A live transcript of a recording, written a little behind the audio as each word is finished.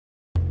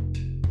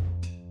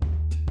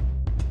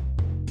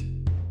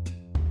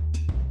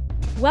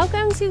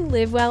Welcome to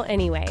Live Well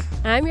Anyway.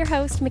 I'm your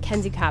host,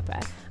 Mackenzie Kappa.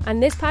 On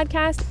this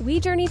podcast, we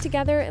journey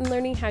together in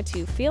learning how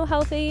to feel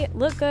healthy,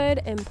 look good,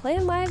 and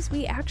plan lives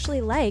we actually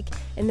like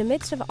in the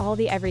midst of all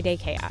the everyday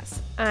chaos.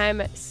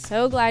 I'm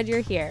so glad you're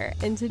here.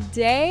 And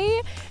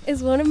today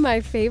is one of my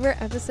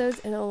favorite episodes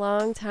in a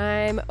long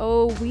time.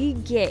 Oh, we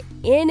get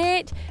in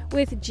it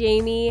with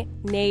Jami,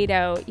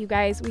 Nato. You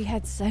guys, we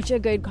had such a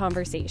good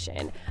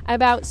conversation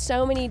about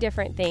so many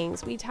different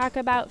things. We talk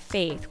about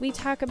faith. We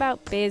talk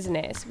about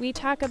business. We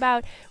talk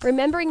about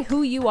remembering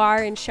who you are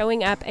and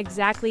showing up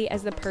exactly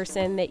as the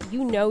person that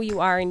you know you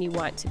are and you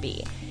want to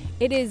be.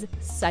 It is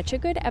such a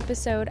good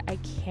episode. I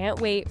can't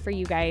wait for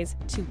you guys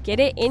to get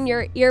it in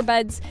your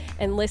earbuds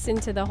and listen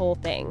to the whole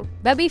thing.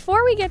 But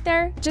before we get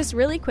there, just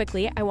really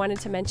quickly, I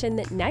wanted to mention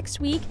that next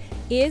week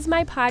is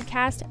my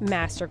podcast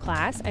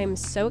masterclass. I'm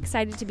so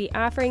excited to be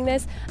offering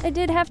this. I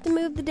did have to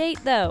move the date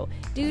though,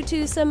 due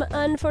to some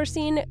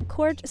unforeseen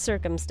court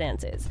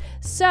circumstances.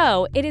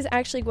 So it is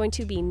actually going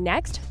to be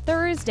next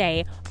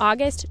Thursday,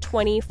 August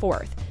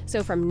 24th.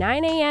 So from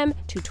 9 a.m.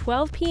 to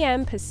 12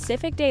 p.m.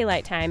 Pacific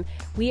Daylight Time,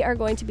 we are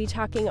going to be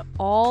talking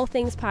all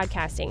things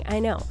podcasting. I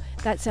know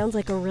that sounds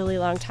like a really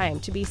long time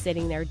to be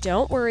sitting there.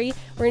 Don't worry.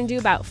 We're going to do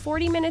about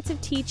 40 minutes of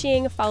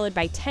teaching, followed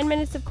by 10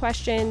 minutes of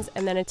questions,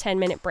 and then a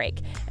 10-minute break.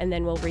 And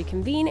then we'll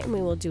reconvene and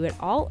we will do it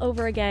all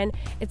over again.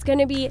 It's going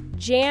to be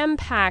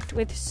jam-packed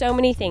with so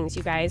many things,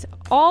 you guys.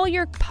 All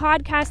your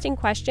podcasting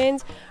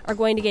questions are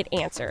going to get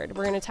answered.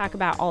 We're going to talk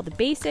about all the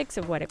basics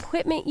of what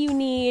equipment you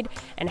need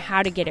and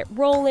how to get it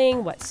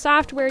rolling, what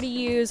software to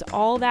use,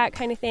 all that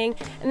kind of thing.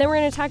 And then we're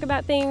going to talk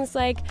about things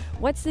like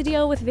what's the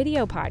deal with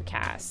video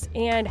podcasts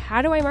and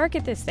how do I market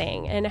this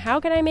thing and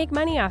how can I make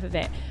money off of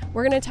it?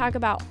 We're going to talk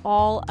about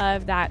all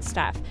of that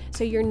stuff.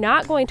 So you're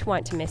not going to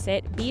want to miss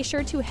it. Be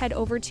sure to head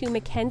over to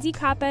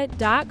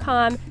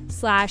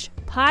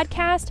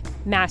mackenziekappa.com/podcast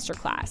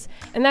masterclass.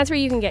 And that's where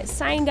you can get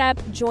signed up,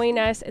 join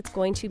us. It's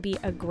going to be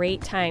a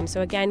great time.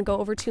 So again, go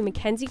over to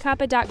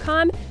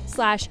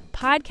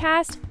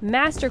mackenziekappa.com/podcast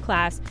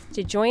masterclass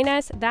to join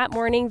us that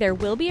morning. There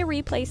will be a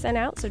replay sent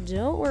out, so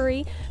don't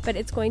worry, but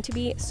it's going to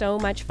be so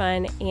much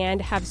fun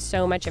and have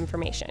so much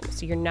information.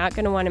 So you're not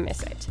going to want to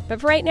miss it.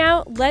 But for right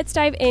now, let's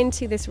dive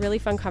into this really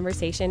fun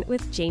conversation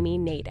with Jami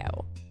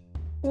Nato.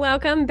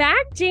 Welcome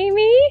back,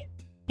 Jami.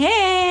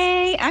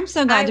 Hey, I'm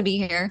so glad to be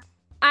here.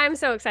 I'm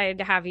so excited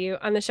to have you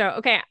on the show.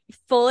 Okay,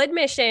 full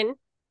admission,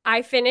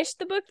 I finished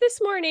the book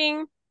this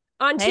morning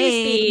on two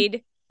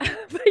speed,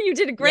 but you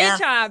did a great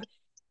job,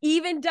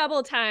 even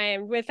double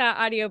time with that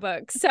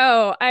audiobook.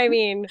 So, I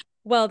mean,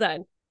 well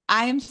done.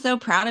 I am so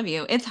proud of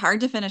you. It's hard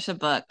to finish a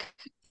book.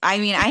 I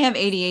mean, I have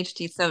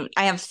ADHD, so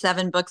I have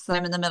 7 books that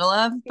I'm in the middle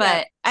of,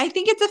 but I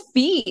think it's a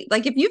feat.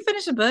 Like if you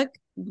finish a book,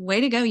 way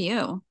to go,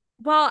 you.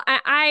 Well,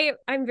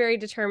 I'm very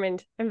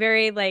determined. I'm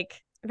very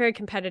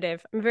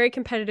competitive. I'm a very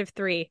competitive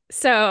 3.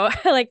 So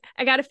I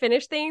got to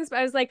finish things, but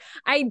I was like,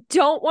 I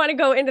don't want to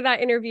go into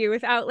that interview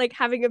without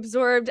having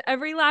absorbed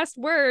every last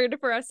word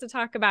for us to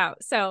talk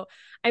about. So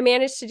I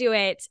managed to do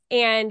it.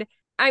 And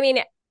I mean,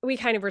 we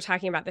kind of were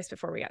talking about this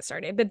before we got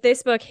started, but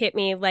this book hit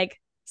me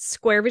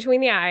square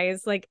between the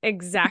eyes,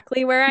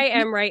 exactly where I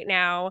am right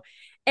now.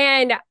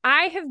 And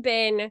I think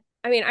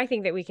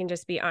that we can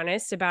just be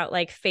honest about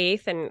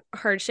faith and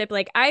hardship.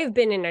 I've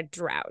been in a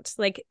drought.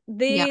 The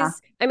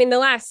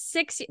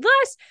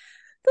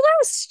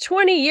last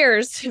 20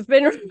 years have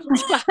been a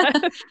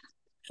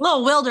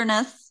little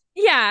wilderness.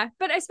 Yeah.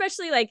 But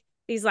especially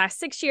these last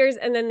 6 years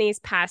and then these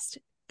past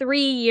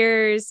 3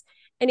 years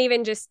and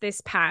even just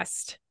this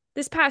past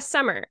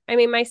summer. I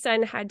mean, my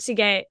son had to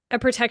get a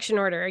protection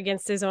order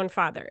against his own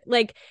father.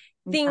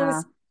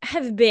 Things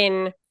have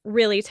been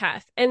really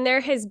tough. And there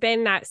has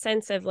been that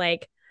sense of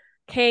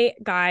okay,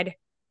 God,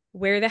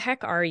 where the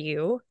heck are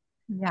you?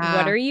 Yeah.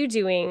 What are you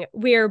doing?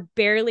 We're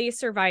barely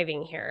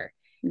surviving here.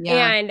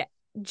 Yeah. And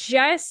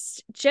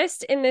just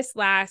in this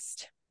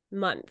last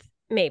month,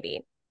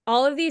 maybe,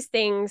 all of these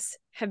things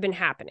have been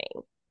happening.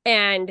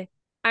 And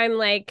I'm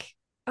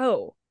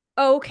oh,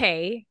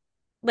 okay.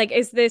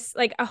 Is this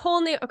a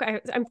whole new, okay,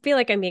 I feel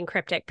like I'm being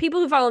cryptic. People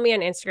who follow me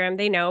on Instagram,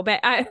 they know, but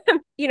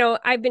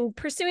I've been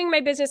pursuing my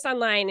business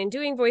online and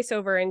doing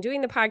voiceover and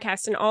doing the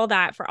podcast and all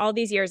that for all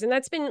these years. And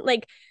that's been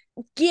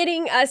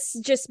getting us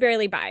just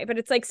barely by, but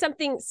it's it's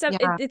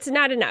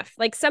not enough.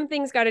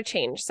 Something's got to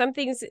change.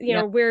 Something's,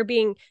 we're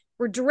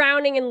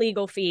drowning in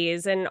legal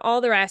fees and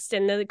all the rest.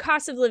 And the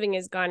cost of living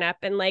has gone up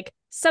and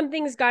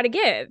something's got to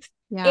give.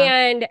 Yeah.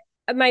 And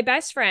my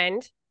best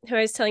friend, who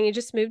I was telling you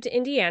just moved to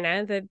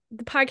Indiana. The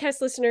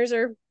podcast listeners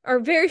are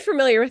very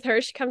familiar with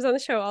her. She comes on the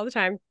show all the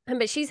time.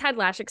 But she's had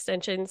lash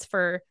extensions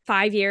for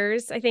 5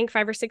 years, I think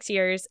 5 or 6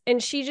 years.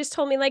 And she just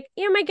told me my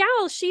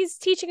gal, she's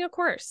teaching a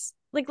course.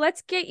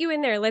 Let's get you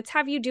in there. Let's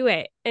have you do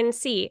it and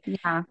see.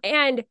 Yeah.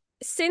 And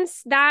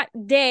since that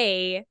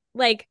day,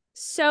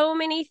 so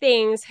many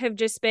things have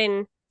just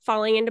been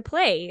falling into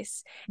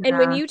place. Yeah. And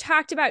when you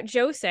talked about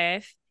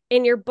Joseph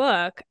in your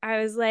book,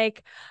 I was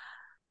like,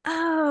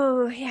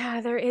 oh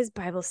yeah, there is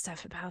Bible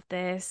stuff about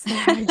this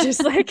that I've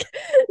just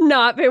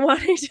not been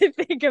wanting to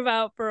think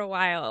about for a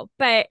while.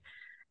 But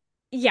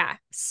Yeah.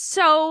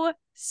 So,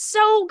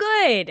 so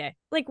good.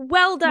 Like,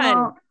 well done.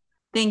 Well,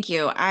 thank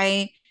you.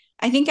 I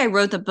think I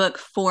wrote the book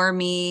for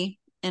me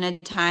in a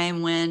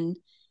time when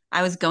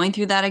I was going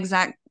through that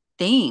exact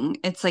thing.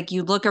 It's like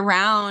you look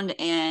around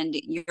and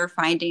you're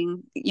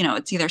finding,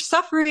 it's either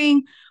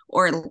suffering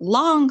or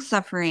long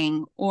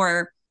suffering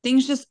or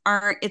things just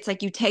aren't, it's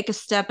like you take a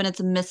step and it's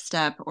a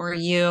misstep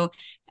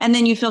and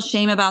then you feel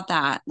shame about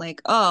that.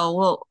 Like, oh,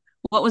 well,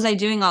 what was I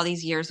doing all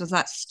these years? Was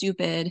that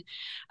stupid?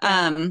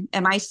 Yeah.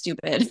 Am I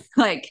stupid?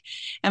 Like,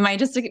 am I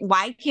just,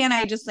 why can't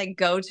I just like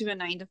go to a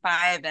 9 to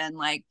 5 and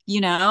like,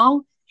 Yeah.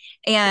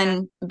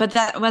 but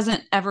that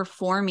wasn't ever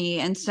for me.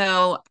 And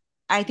so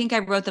I think I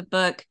wrote the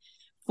book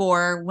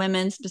for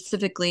women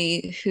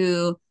specifically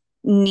who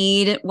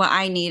need what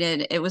I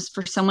needed. It was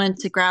for someone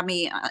to grab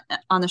me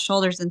on the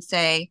shoulders and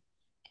say,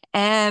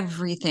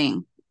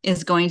 everything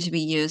is going to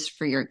be used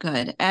for your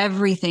good.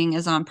 Everything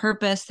is on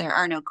purpose. There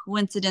are no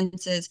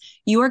coincidences.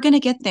 You are going to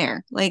get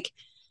there.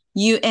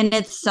 And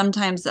it's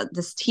sometimes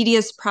this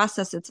tedious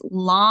process. It's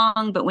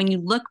long, but when you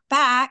look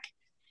back,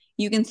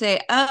 you can say,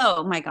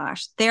 oh my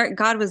gosh, there,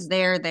 God was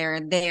there, there,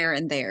 and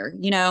there,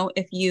 Yeah.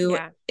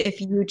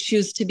 if you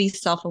choose to be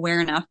self-aware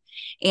enough.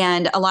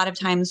 And a lot of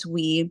times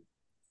we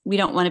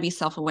don't want to be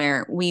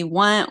self-aware. We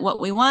want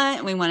what we want,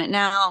 and we want it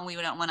now, and we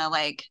don't want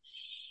to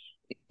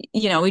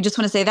we just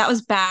want to say that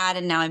was bad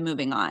and now I'm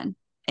moving on.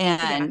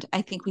 Yeah. And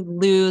I think we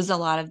lose a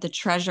lot of the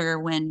treasure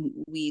when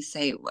we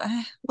say,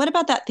 what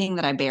about that thing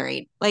that I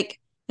buried? Like,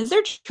 is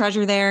there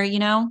treasure there,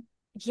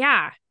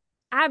 Yeah.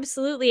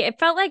 Absolutely. It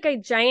felt like a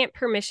giant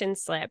permission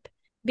slip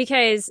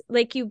because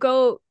like you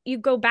go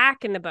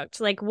back in the book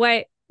to like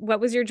what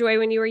was your joy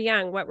when you were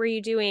young? What were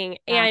you doing?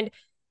 Yeah. And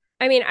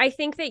I mean, I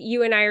think that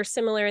you and I are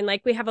similar in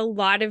like we have a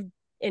lot of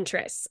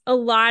interests, a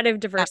lot of Yeah.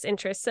 diverse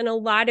interests, and a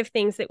lot of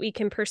things that we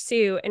can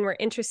pursue and we're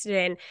interested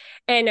in.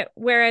 And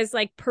whereas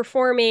like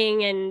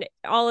performing and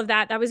all of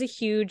that, that was a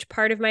huge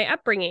part of my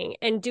upbringing.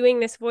 And doing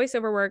this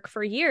voiceover work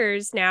for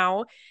years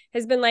now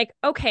has been like,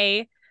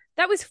 okay,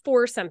 that was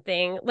for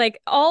something.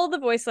 Like all the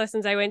voice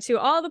lessons I went to,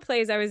 all the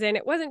plays I was in,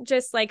 it wasn't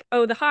just like,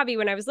 oh, the hobby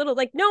when I was little.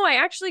 Like, no, I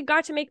actually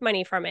got to make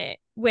money from it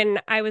when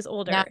I was Yeah.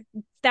 older.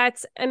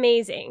 That's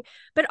amazing.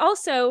 But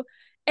also,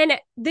 and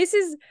this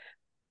is,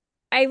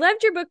 I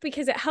loved your book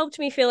because it helped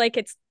me feel like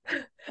it's,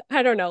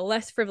 I don't know,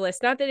 less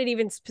frivolous. Not that it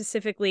even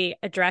specifically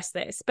addressed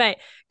this, but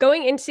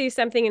going into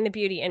something in the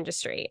beauty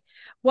industry.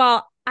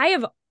 While I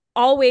have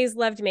always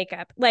loved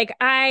makeup, like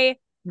I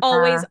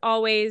Uh,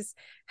 always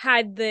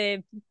had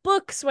the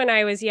books when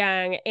I was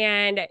young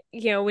and,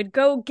 would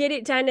go get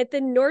it done at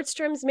the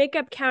Nordstrom's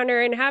makeup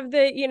counter and have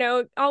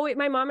the, always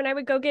my mom and I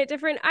would go get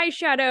different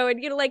eyeshadow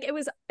and, like it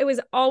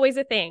was always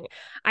a thing.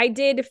 I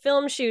did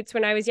film shoots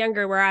when I was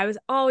younger where I was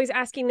always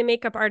asking the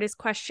makeup artist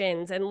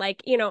questions and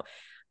like,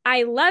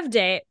 I loved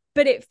it,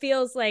 but it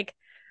feels like,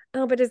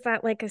 oh, but is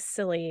that like a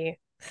silly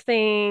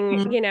thing?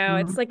 It's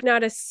mhm. like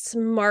not a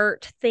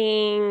smart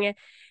thing.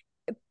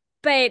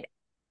 But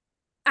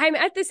I'm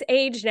at this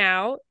age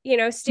now,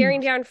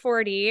 staring down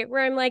 40,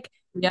 where I'm like,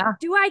 Yeah,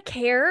 do I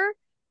care?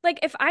 Like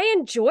if I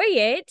enjoy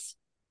it,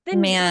 then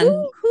who man.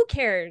 who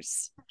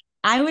cares?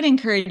 I would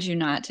encourage you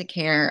not to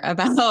care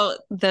about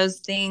those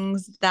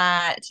things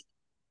that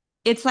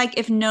it's like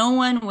if no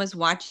one was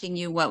watching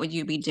you, what would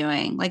you be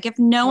doing? Like if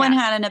no one Yeah.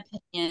 had an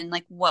opinion,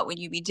 like what would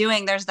you be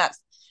doing? There's that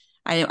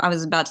I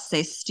was about to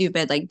say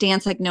stupid, like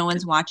dance like no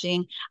one's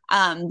watching.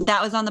 That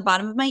was on the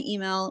bottom of my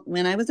email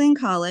when I was in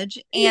college.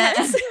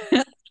 Yes.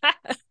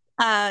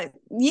 And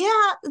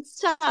yeah, it's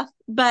tough.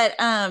 But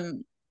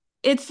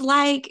it's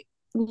like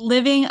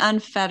living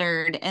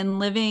unfettered and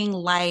living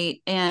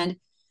light. And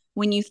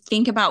when you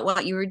think about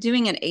what you were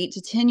doing at 8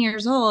 to 10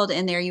 years old,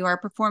 and there you are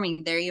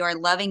performing, there you are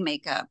loving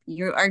makeup,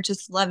 you are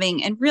just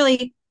loving, and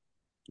really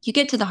you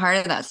get to the heart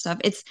of that stuff.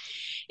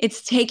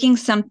 It's taking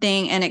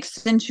something and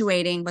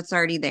accentuating what's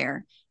already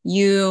there.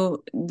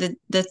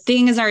 The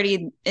thing is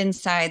already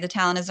inside, the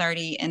talent is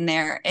already in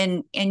there,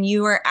 and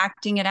you are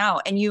acting it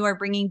out, and you are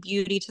bringing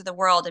beauty to the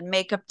world, and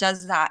makeup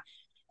does that.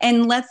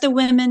 And let the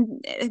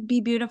women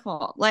be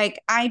beautiful.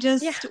 Like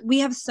Yeah. we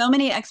have so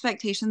many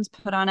expectations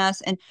put on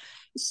us, and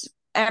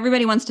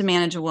everybody wants to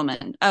manage a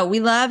woman. Oh,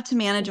 we love to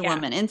manage a Yeah.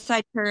 woman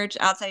inside church,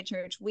 outside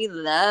church. We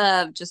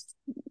love just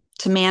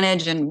to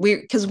manage, and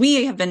because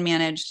we have been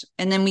managed,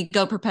 and then we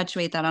go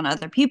perpetuate that on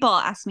other people.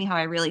 Ask me how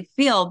I really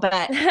feel.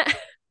 But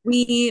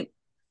we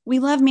we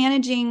love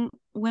managing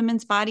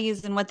women's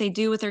bodies and what they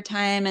do with their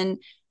time. And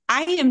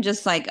I am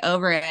just like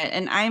over it,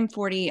 and I'm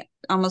 40,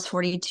 almost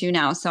 42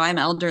 now, so I'm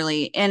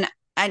elderly. And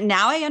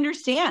now I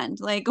understand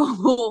like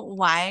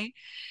why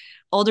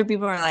older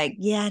people are like,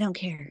 yeah, I don't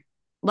care.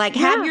 Like,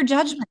 have Yeah. your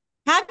judgment,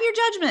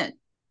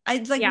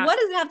 it's like, Yeah. what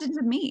does it have to do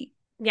with me?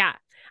 Yeah.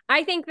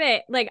 I think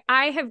that like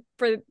I have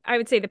for I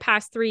would say the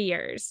past 3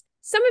 years,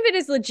 some of it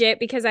is legit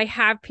because I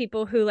have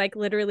people who like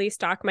literally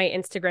stalk my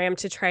Instagram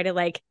to try to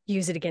like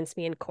use it against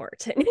me in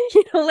court. And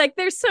like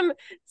there's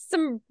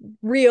some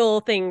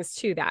real things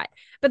to that.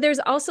 But there's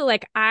also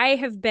like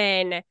I've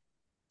had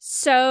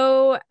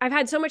so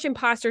much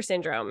imposter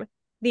syndrome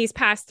these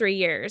past 3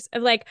 years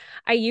of like,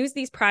 I use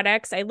these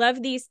products, I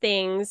love these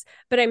things,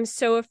 but I'm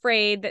so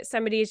afraid that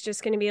somebody is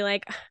just going to be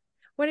like,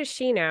 what does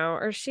she know?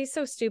 Or she's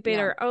so stupid,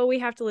 Yeah. or, oh, we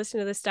have to listen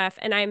to this stuff.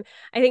 And I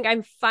think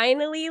I'm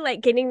finally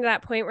like getting to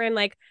that point where I'm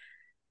like,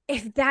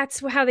 if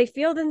that's how they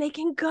feel, then they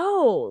can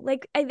go.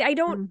 Like, I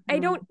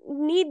Mm-hmm. don't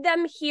need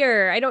them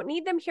here. I don't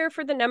need them here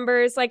for the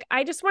numbers. Like,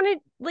 I just want to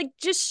like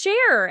just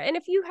share. And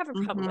if you have a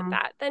problem with Mm-hmm.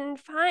 that, then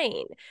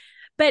fine.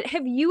 But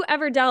have you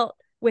ever dealt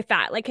with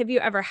that? Like, have you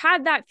ever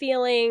had that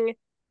feeling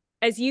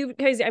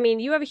because I mean,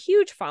 you have a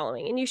huge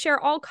following and you share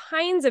all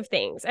kinds of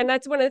things. And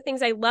that's one of the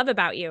things I love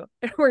about you.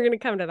 We're going to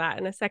come to that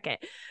in a second.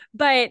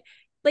 But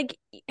like,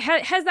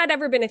 has that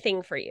ever been a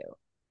thing for you?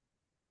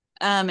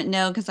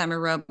 No, because I'm a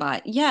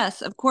robot.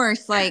 Yes, of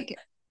course. Like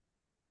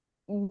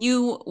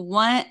you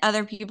want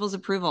other people's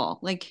approval.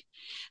 Like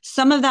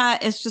some of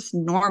that is just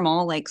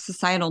normal, like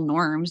societal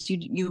norms.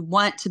 You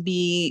want to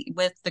be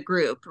with the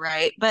group,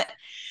 right? But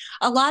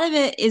a lot of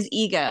it is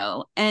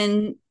ego.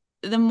 And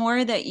the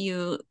more that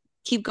you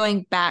keep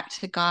going back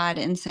to God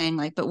and saying,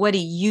 like, but what do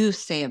you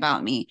say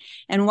about me?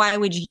 And why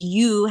would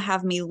you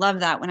have me love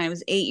that when I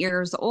was 8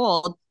 years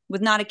old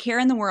with not a care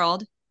in the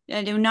world?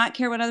 I do not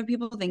care what other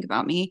people think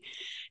about me.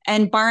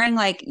 And barring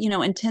like,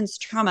 intense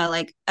trauma,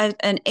 like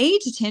an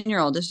 8 to 10 year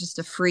old is just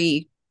a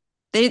free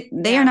they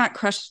are Yeah. not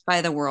crushed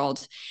by the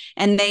world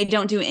and they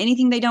don't do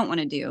anything they don't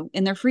want to do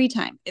in their free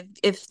time.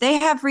 If they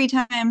have free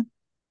time,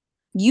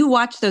 you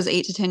watch those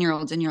 8 to 10 year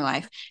olds in your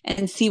life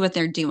and see what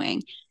they're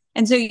doing.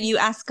 And so you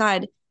ask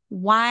God,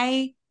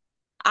 why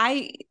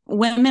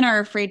women are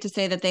afraid to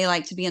say that they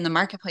like to be in the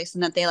marketplace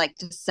and that they like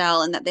to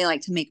sell and that they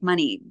like to make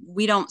money.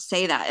 We don't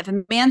say that. If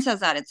a man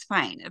says that, it's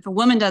fine. If a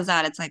woman does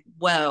that, it's like,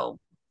 whoa,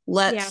 Yeah.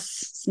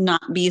 let's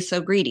not be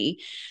so greedy.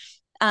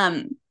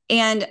 Um,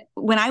 and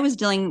when I was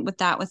dealing with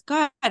that with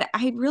God,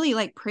 I really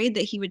like prayed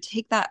that he would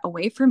take that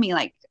away from me.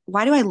 Like,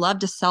 why do I love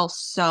to sell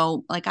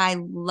so like I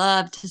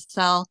love to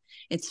sell.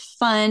 It's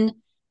fun.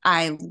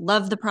 I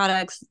love the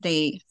products.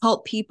 They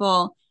help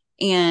people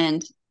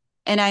and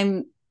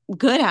I'm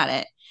good at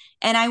it.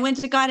 And I went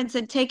to God and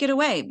said, take it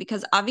away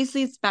because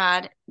obviously it's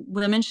bad.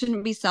 Women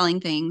shouldn't be selling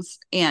things.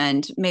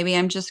 And maybe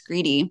I'm just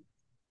greedy.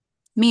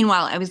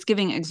 Meanwhile, I was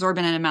giving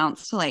exorbitant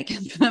amounts to like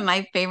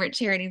my favorite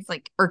charities,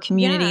 like or Yeah.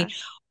 community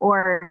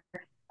or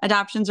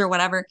adoptions or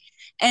whatever.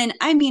 And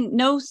I mean,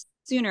 no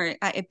sooner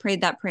I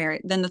prayed that prayer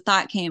than the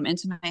thought came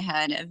into my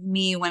head of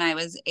me when I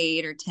was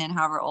 8 or 10,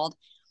 however old.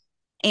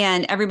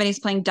 And everybody's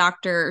playing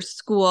doctor,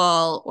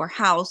 school, or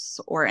house,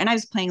 and I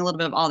was playing a little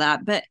bit of all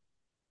that. But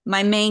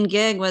my main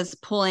gig was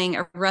pulling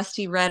a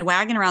rusty red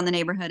wagon around the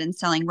neighborhood and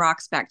selling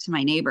rocks back to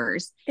my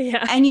neighbors.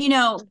 Yeah. And,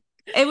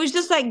 it was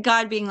just like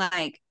God being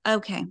like,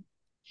 okay,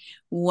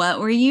 what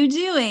were you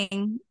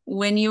doing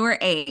when you were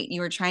 8?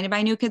 You were trying to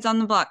buy New Kids on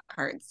the Block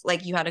cards.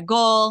 Like you had a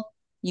goal,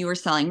 you were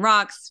selling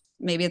rocks.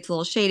 Maybe it's a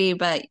little shady,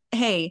 but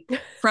hey,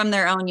 from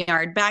their own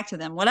yard back to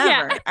them, Yeah.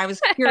 whatever. I was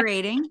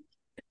curating.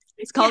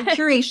 It's called Yes.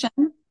 curation.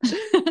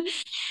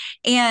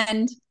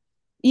 And,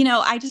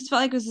 I just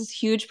felt like it was this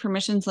huge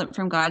permission slip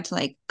from God to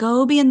like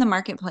go be in the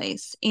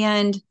marketplace.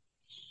 And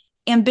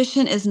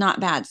ambition is not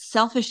bad.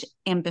 Selfish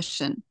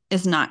ambition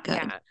is not good.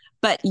 Yeah.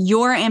 But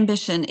your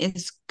ambition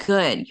is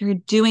good. You're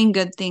doing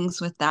good things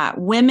with that.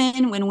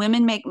 When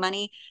women make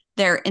money,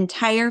 their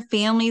entire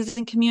families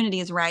and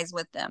communities rise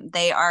with them.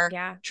 They are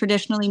Yeah.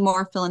 traditionally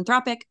more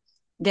philanthropic.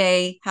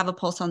 They have a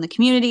pulse on the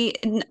community.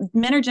 And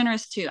men are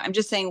generous too. I'm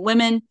just saying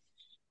women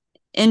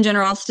in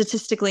general,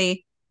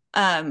 statistically,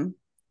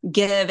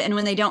 give. And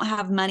when they don't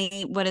have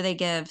money, what do they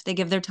give? They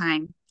give their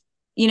time.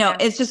 Yeah.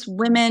 It's just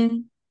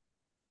women,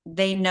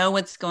 they know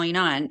what's going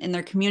on in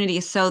their community.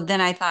 So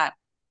then I thought,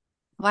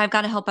 well, I've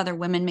got to help other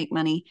women make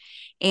money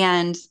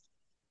and,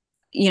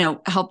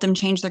 help them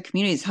change their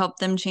communities, help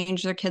them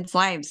change their kids'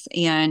 lives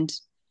and,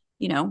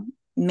 you know,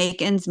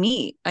 make ends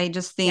meet. I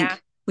just Yeah.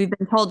 think we've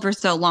been told for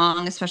so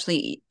long,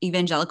 especially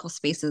evangelical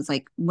spaces,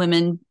 like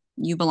women,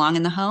 you belong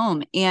in the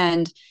home.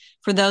 And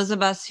for those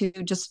of us who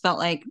just felt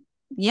like,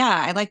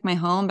 yeah, I like my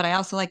home, but I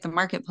also like the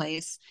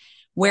marketplace.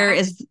 Where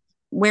Yeah. is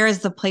where is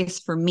the place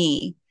for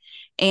me?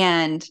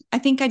 And I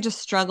think I just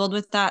struggled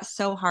with that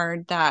so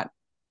hard that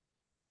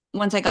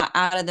once I got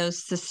out of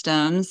those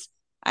systems,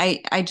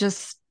 I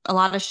just a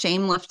lot of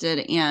shame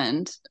lifted.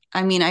 And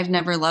I mean, I've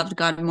never loved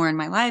God more in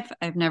my life.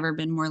 I've never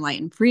been more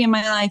light and free in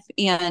my life.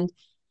 And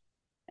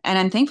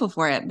I'm thankful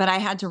for it. But I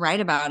had to write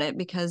about it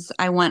because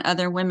I want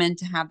other women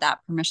to have that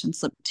permission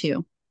slip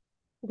too.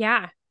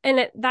 Yeah.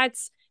 And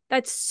that's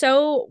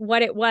so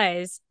what it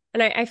was.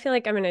 And I feel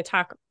like I'm going to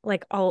talk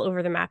like all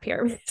over the map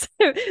here.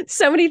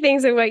 So many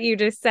things of what you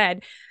just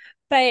said.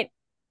 But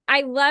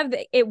I love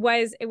that it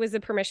was a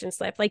permission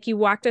slip. Like you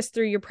walked us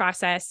through your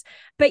process,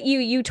 but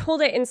you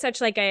told it in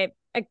such like a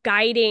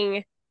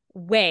guiding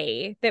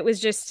way that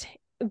was just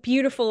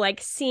beautiful,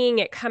 like seeing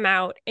it come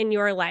out in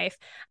your life.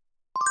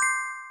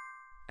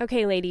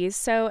 Okay, ladies,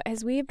 so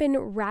as we've been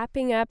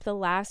wrapping up the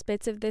last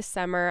bits of this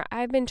summer,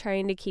 I've been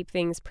trying to keep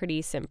things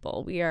pretty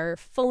simple. We are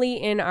fully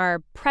in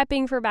our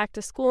prepping for back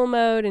to school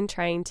mode and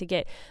trying to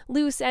get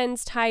loose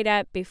ends tied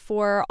up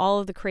before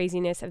all of the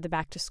craziness of the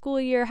back to school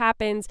year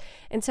happens.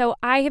 And so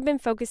I have been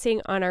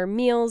focusing on our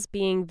meals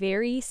being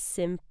very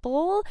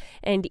simple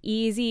and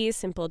easy,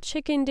 simple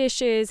chicken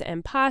dishes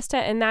and pasta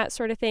and that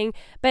sort of thing.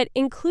 But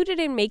included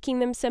in making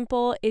them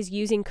simple is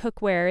using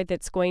cookware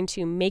that's going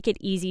to make it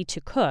easy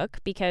to cook,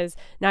 because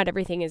not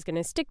everything is going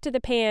to stick to the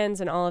pans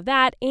and all of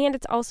that, and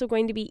it's also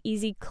going to be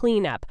easy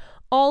cleanup.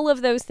 All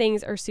of those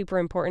things are super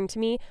important to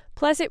me.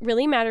 Plus, it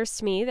really matters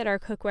to me that our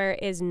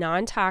cookware is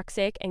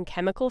non-toxic and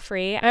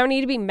chemical-free. I don't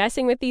need to be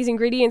messing with these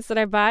ingredients that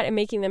I bought and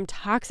making them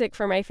toxic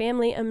for my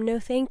family. No,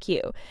 thank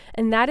you.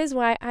 And that is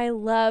why I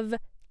love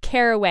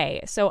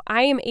Caraway. So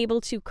I am able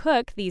to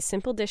cook these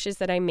simple dishes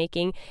that I'm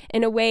making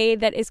in a way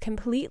that is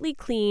completely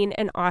clean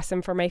and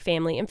awesome for my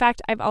family. In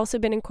fact, I've also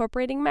been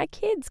incorporating my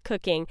kids'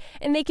 cooking,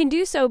 and they can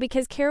do so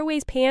because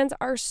Caraway's pans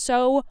are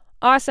so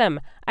awesome.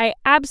 I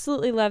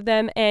absolutely love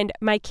them, and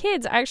my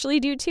kids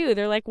actually do too.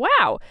 They're like,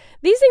 wow,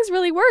 these things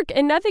really work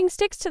and nothing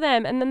sticks to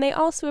them. And then they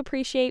also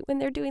appreciate when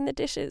they're doing the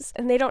dishes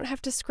and they don't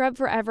have to scrub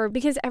forever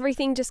because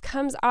everything just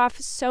comes off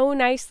so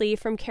nicely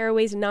from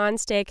Caraway's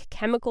non-stick,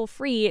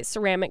 chemical-free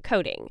ceramic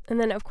coating. And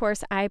then, of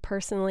course, I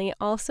personally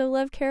also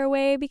love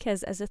Caraway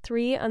because as a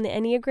 3 on the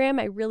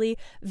Enneagram, I really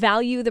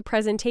value the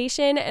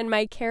presentation, and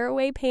my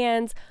Caraway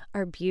pans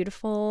are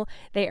beautiful.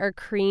 They are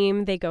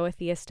cream. They go with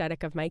the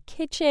aesthetic of my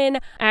kitchen.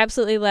 I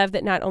absolutely love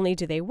that not only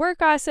do they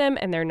work awesome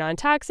and they're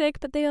non-toxic,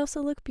 but they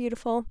also look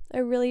beautiful. I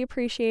really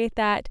appreciate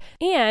that.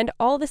 And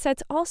all the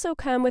sets also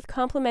come with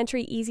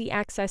complimentary easy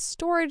access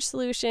storage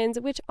solutions,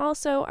 which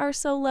also are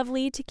so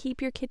lovely to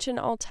keep your kitchen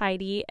all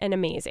tidy and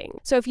amazing.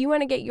 So if you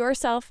want to get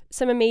yourself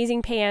some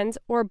amazing pans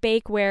or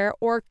bakeware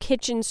or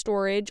kitchen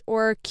storage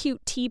or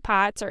cute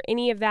teapots or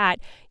any of that,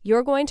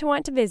 you're going to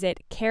want to visit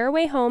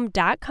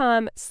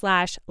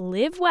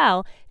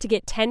carawayhome.com/livewell to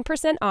get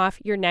 10% off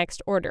your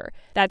next order.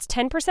 That's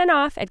 10%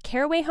 off at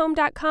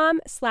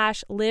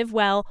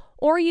carawayhome.com/livewell,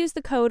 or use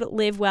the code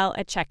LIVEWELL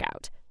at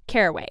checkout.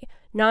 Caraway,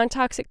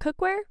 non-toxic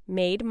cookware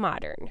made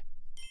modern.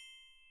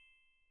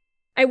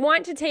 I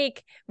want to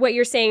take what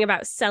you're saying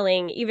about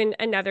selling even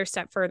another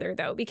step further,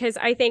 though, because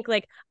I think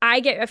I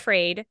get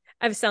afraid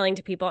of selling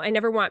to people. I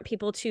never want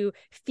people to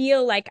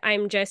feel like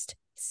I'm just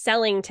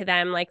selling to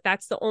them.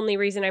 That's the only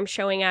reason I'm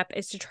showing up,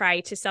 is to try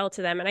to sell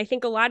to them. And I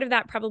think a lot of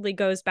that probably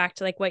goes back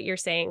to what you're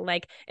saying.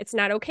 It's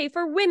not okay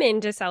for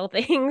women to sell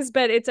things,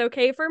 but it's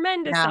okay for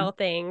men to sell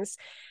things.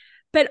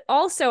 But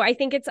also, I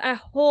think it's a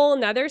whole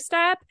nother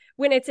step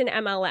when it's an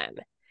MLM,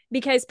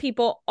 because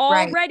people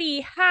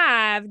already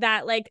have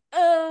that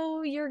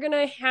oh, you're going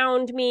to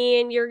hound me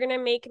and you're going to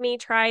make me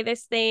try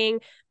this thing.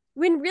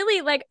 When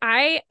really,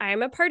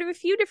 I'm a part of a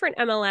few different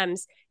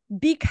MLMs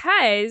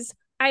because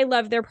I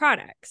love their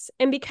products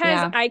and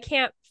because I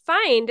can't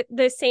find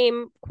the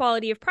same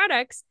quality of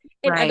products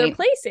in other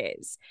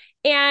places.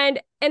 And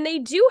they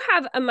do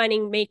have a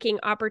money-making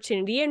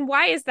opportunity. And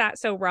why is that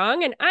so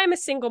wrong? And I'm a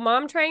single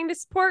mom trying to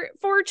support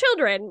 4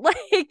 children.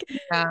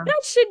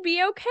 That should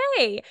be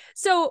okay.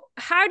 So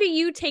how do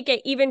you take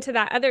it even to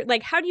that other,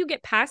 how do you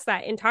get past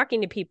that in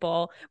talking to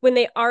people when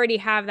they already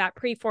have that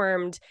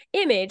preformed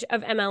image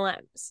of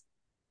MLMs?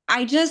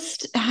 I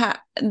just,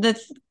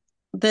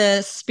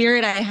 the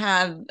spirit I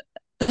have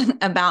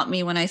about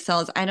me when I sell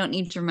is I don't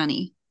need your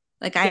money.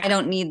 I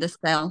don't need the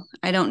sale.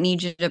 I don't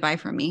need you to buy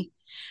from me.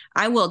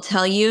 I will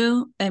tell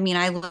you, I mean,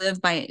 I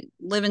live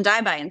and die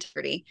by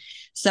integrity.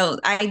 So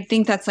I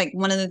think that's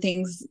one of the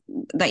things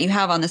that you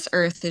have on this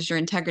earth is your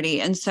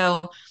integrity. And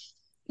so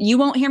you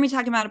won't hear me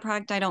talking about a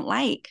product I don't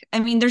like.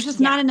 I mean, there's just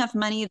not enough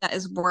money that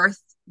is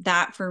worth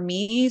that for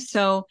me.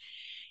 So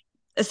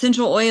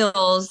essential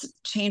oils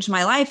changed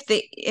my life.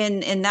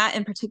 In that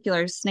in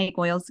particular, snake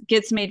oils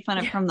gets made fun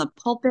of from the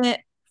pulpit,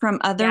 from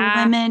other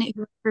women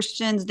who are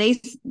Christians. They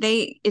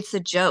it's a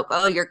joke.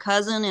 Oh, your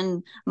cousin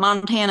in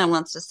Montana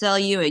wants to sell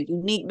you a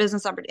unique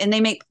business opportunity, and they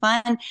make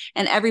fun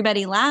and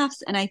everybody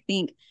laughs. And I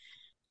think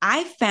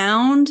I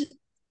found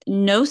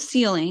no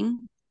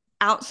ceiling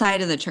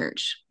outside of the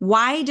church.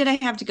 Why did I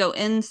have to go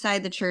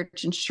inside the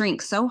church and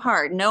shrink so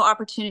hard? No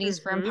opportunities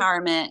for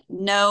empowerment,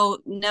 no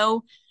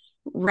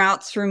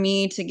routes for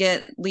me to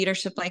get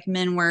leadership like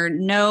men were,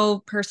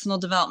 no personal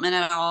development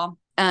at all.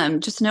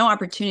 Just no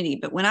opportunity.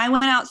 But when I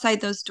went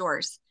outside those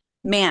doors,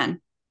 man,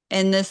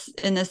 in this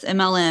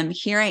MLM,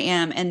 here I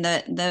am, and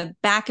the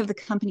back of the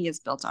company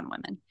is built on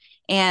women,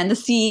 and the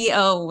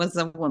CEO was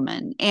a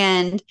woman,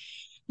 and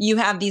you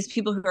have these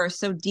people who are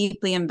so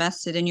deeply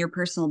invested in your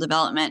personal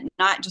development,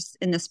 not just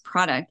in this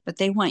product, but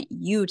they want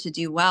you to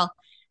do well.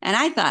 And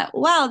I thought,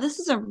 wow, this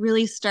is a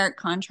really stark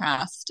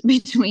contrast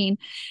between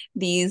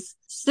these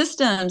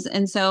systems.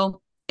 And so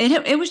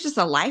it was just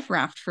a life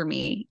raft for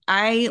me.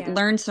 I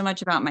learned so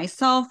much about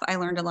myself. I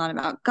learned a lot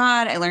about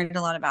God. I learned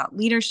a lot about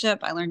leadership.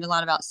 I learned a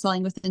lot about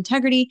selling with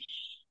integrity,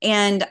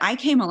 and I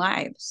came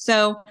alive.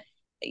 So,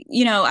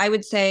 I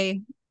would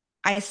say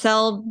I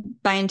sell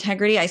by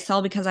integrity. I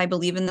sell because I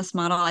believe in this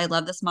model. I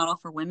love this model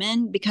for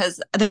women because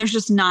there's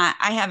just not,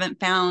 I haven't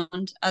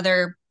found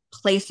other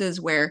places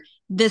where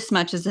this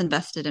much is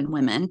invested in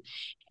women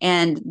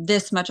and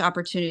this much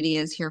opportunity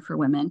is here for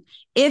women.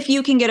 If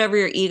you can get over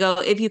your ego,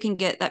 if you can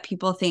get that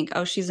people think,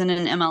 oh, she's in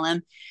an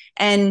MLM.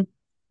 And,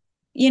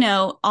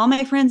 all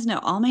my friends know,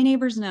 all my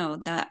neighbors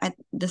know that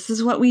this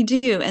is what we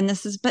do. And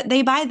but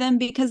they buy them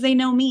because they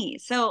know me.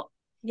 So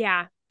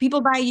Yeah.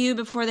 people buy you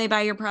before they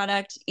buy your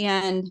product.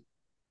 And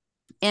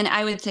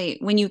I would say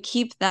when you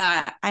keep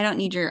that, I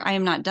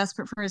am not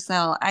desperate for a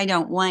sale. I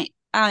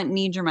don't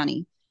need your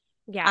money.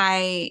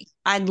 Yeah.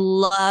 I'd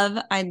love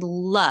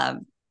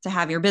to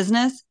have your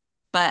business,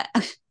 but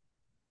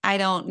I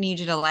don't need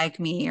you to like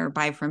me or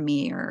buy from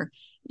me or,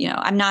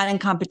 I'm not in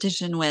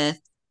competition with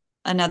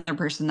another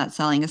person that's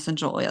selling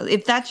essential oils.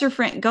 If that's your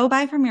friend, go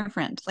buy from your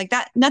friend. Like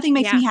that, nothing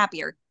makes Yeah. me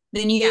happier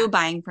than you Yeah.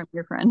 buying from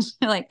your friend,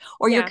 like,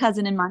 or your Yeah.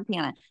 cousin in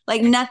Montana.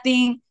 Like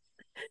nothing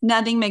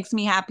makes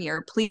me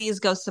happier. Please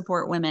go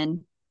support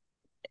women.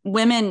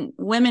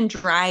 Women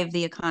drive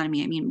the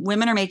economy. I mean,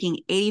 women are making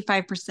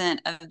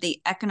 85% of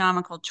the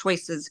economical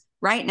choices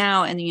right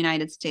now in the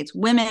United States.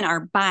 Women are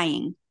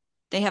buying.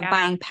 They have Yeah.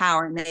 buying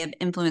power and they have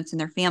influence in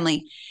their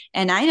family.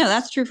 And I know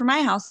that's true for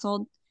my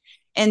household.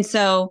 And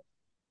so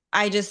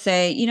I just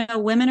say,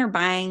 women are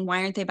buying.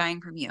 Why aren't they buying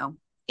from you?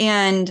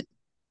 And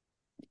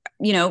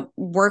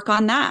work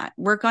on that,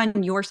 work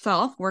on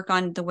yourself, work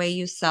on the way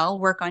you sell,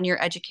 work on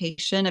your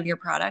education of your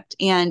product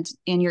and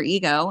in your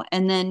ego.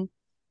 And then,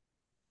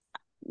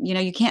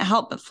 you can't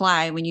help but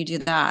fly when you do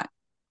that.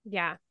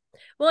 Yeah.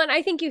 Well, and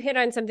I think you hit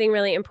on something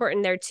really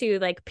important there too.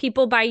 Like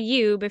people buy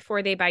you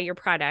before they buy your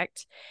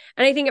product.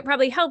 And I think it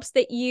probably helps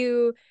that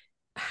you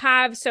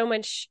have so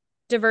much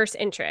diverse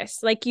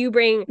interests. Like you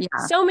bring Yeah.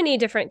 so many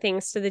different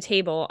things to the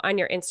table on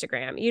your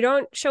Instagram. You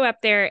don't show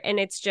up there and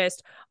it's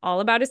just all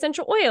about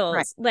essential Right.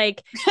 oils.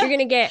 Like you're going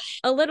to get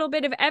a little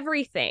bit of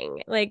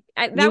everything. Like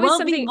that You was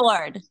won't be something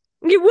bored.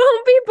 you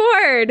won't be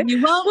bored.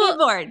 You won't be Well,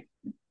 bored.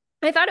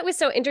 I thought it was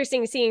so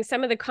interesting seeing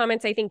some of the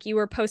comments I think you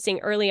were posting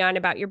early on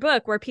about your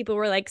book where people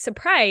were like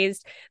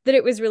surprised that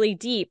it was really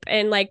deep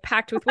and like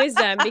packed with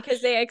wisdom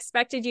because they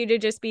expected you to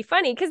just be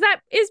funny. Cause that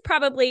is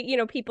probably,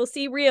 people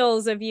see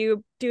reels of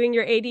you doing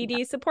your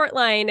ADD support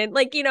line and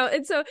like,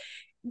 and so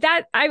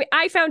that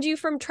I found you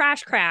from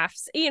Trash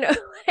Crafts,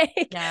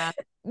 like Yeah.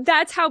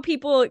 that's how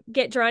people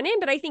get drawn in.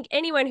 But I think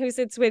anyone who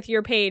sits with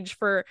your page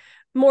for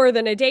more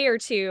than a day or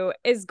two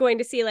is going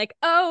to see like,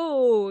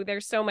 oh,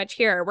 there's so much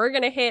here. We're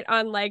going to hit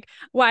on like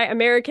why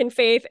American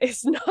faith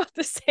is not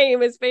the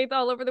same as faith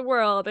all over the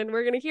world. And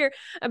we're going to hear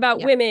about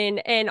Yeah. women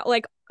and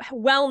like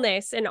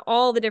wellness and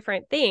all the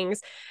different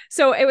things.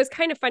 So it was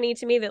kind of funny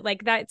to me that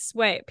like that's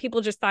what people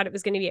just thought it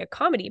was going to be a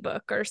comedy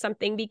book or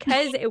something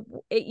because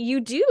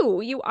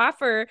you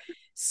offer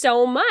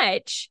so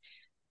much,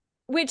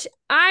 which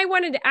I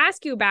wanted to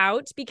ask you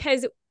about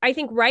because I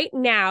think right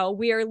now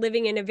we are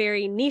living in a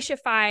very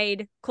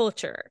nicheified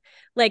culture.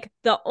 Like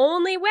the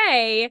only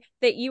way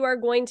that you are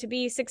going to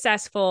be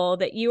successful,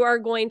 that you are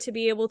going to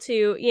be able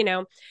to,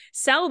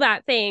 sell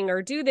that thing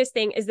or do this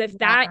thing is if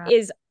that Yeah.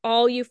 is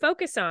all you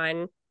focus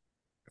on.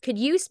 Could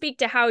you speak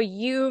to how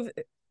you've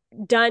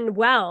done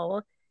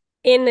well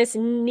in this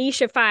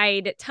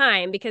nicheified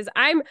time? Because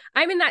I'm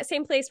in that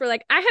same place where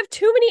like I have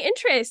too many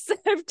interests.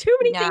 I have too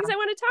many Yeah. things I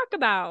want to talk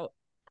about.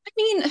 I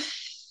mean,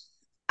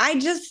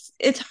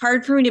 it's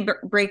hard for me to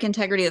break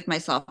integrity with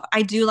myself.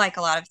 I do like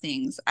a lot of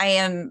things. I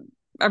am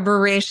a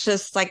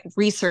voracious like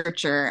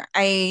researcher.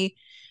 I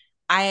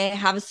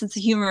have a sense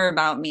of humor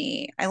about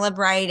me. I love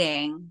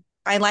writing.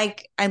 I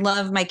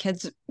love my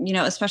kids,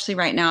 especially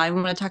right now. I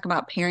want to talk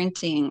about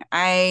parenting.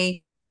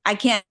 I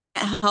can't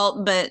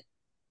help but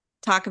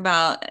talk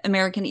about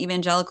American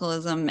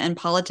evangelicalism and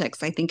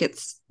politics. I think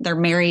they're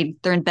married,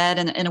 they're in bed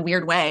in a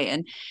weird way.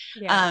 And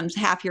Yeah.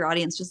 half your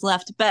audience just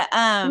left. But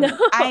No, then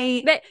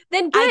I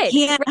good,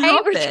 can't right?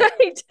 help We're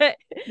it.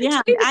 Yeah,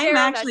 trying to I'm narrow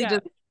that actually down.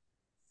 just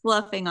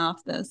fluffing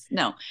off this.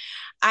 No,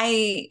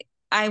 I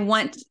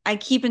I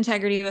keep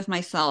integrity with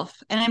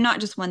myself, and I'm not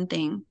just one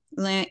thing.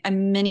 Like,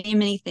 I'm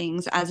many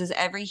things, as is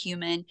every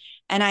human.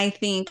 And I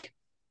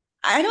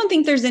don't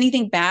think there's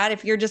anything bad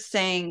if you're just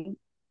saying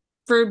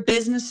for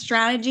business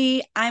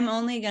strategy, I'm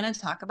only going to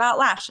talk about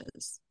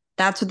lashes.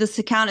 That's what this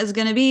account is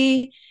going to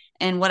be,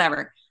 and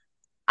whatever.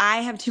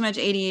 I have too much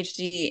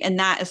ADHD, and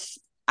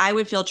I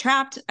would feel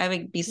trapped. I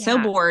would be so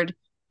Yeah. bored,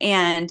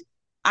 and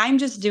I'm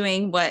just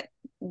doing what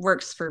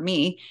works for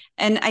me.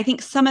 And I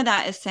think some of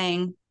that is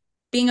saying,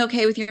 being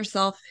okay with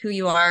yourself, who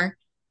you are,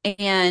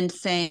 and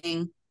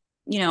saying,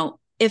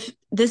 if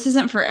this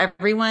isn't for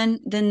everyone,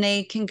 then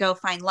they can go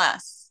find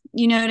less.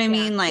 You know what I Yeah.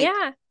 mean? Like,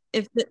 Yeah.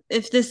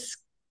 if this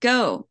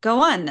go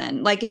on,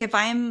 then like if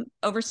I'm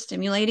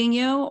overstimulating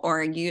you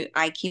or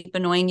I keep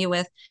annoying you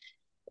with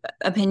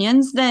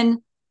opinions,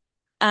 then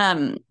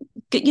um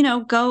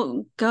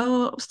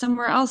go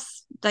somewhere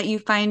else that you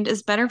find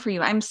is better for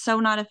you. I'm so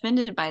not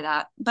offended by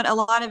that, but a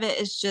lot of it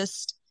is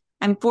just,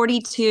 I'm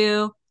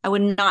 42. I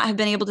would not have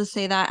been able to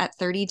say that at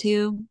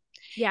 32.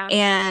 Yeah.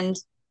 And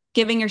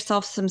giving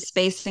yourself some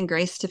space and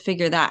grace to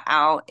figure that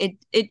out.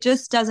 It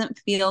just doesn't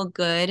feel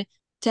good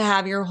to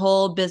have your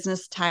whole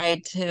business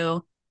tied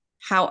to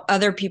how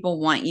other people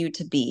want you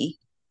to be.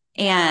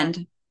 Yeah.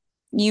 And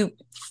you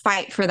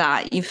fight for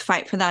that. You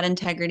fight for that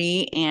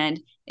integrity, and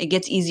it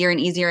gets easier and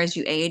easier as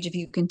you age if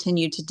you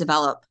continue to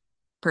develop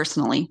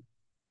personally.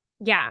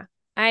 Yeah.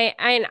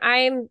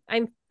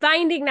 I'm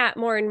finding that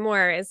more and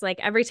more is like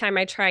every time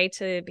I try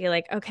to be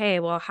like, okay,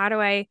 well, how do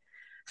I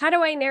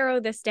narrow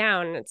this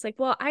down? It's like,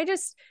 well, I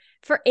just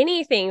for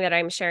anything that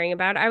I'm sharing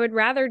about, I would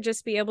rather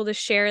just be able to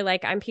share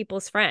like I'm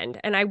people's friend,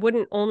 and I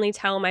wouldn't only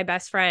tell my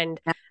best friend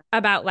Yeah.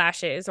 about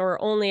lashes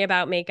or only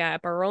about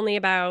makeup or only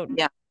about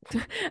Yeah.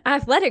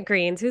 Athletic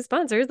Greens, who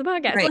sponsors the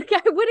podcast. Right. Like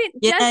I wouldn't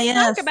Yeah. just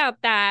talk Yes.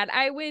 about that.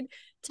 I would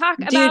talk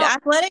Dude, about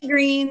athletic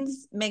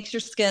greens makes your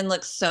skin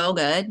look so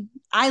good.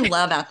 I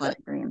love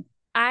athletic greens.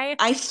 I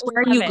I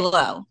swear love you it.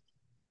 glow.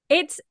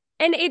 It's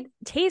and it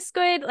tastes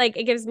good. Like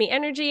it gives me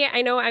energy.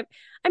 I know I'm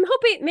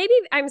hoping maybe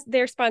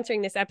they're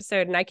sponsoring this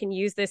episode and I can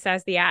use this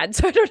as the ad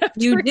so I don't have to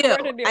You do.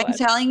 record a new I'm one.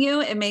 telling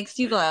you, it makes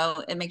you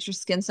glow. It makes your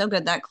skin so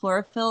good. That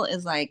chlorophyll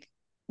is like,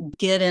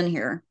 get in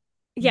here.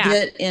 Yeah.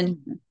 Get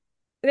in here.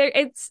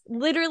 It's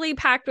literally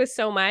packed with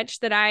so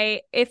much that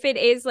if it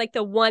is like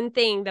the one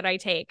thing that I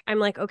take, I'm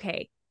like,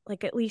 okay,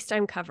 like at least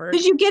I'm covered.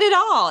 Because you get it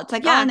all. It's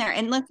like all Yeah. in there.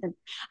 And listen,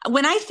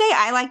 when I say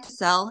I like to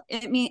sell,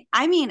 I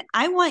mean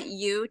I want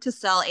you to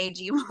sell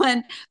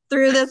AG1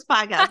 through this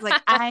podcast. Like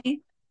I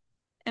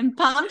am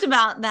pumped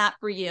about that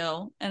for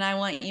you, and I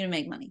want you to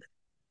make money.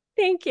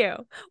 Thank you.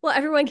 Well,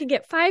 everyone can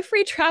get 5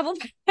 free travel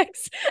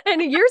packs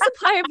and a year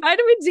supply of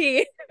vitamin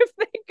D if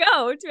they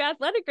go to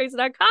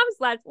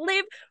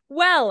athleticgreens.com/live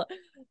well.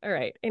 All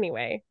right.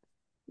 Anyway,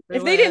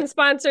 if they didn't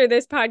sponsor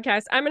this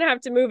podcast, I'm going to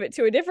have to move it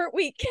to a different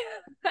week.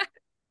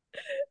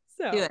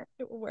 So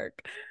it will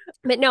work.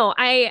 But no,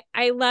 I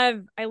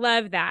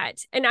love that.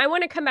 And I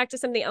want to come back to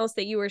something else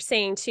that you were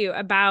saying too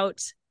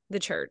about the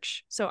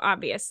church. So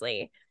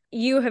obviously,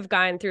 you have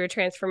gone through a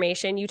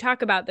transformation. You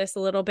talk about this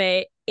a little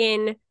bit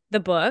in the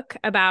book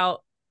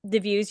about the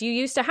views you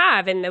used to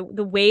have and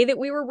the way that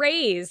we were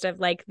raised of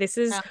like this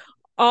is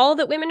all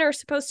that women are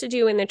supposed to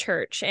do in the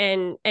church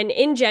and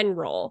in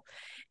general.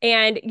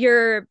 And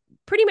you're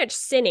pretty much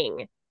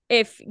sinning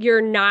if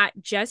you're not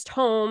just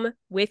home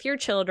with your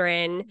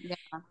children. Yeah.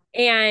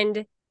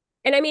 And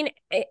I mean,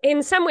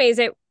 in some ways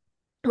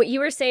what you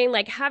were saying,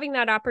 like having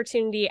that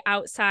opportunity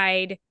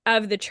outside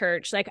of the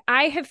church, like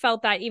I have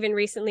felt that even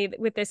recently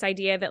with this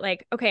idea that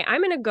like, okay,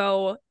 I'm going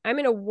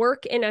to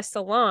work in a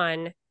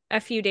salon a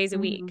few days a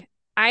week.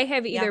 I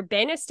have either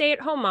been a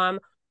stay-at-home mom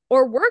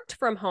or worked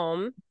from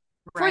home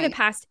for the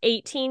past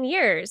 18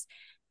 years.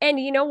 And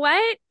you know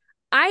what?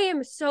 I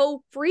am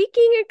so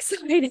freaking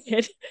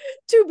excited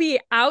to be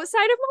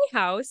outside of my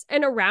house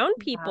and around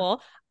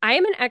people. I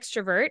am an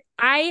extrovert.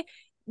 I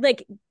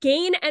like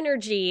gain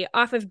energy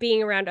off of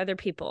being around other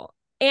people.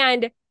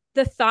 And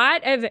the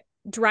thought of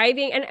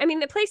driving, and I mean,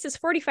 the place is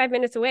 45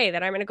 minutes away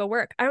that I'm going to go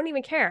work. I don't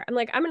even care. I'm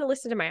like, I'm going to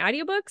listen to my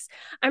audiobooks.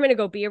 I'm going to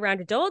go be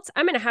around adults.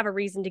 I'm going to have a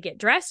reason to get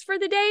dressed for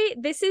the day.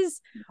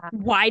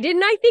 Why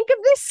didn't I think of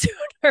this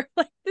sooner?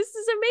 Like, this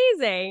is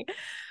amazing.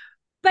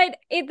 But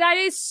that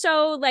is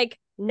so like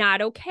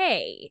not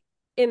okay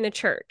in the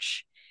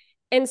church.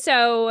 And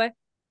so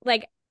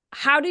like,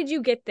 how did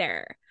you get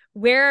there?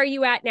 Where are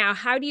you at now?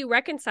 How do you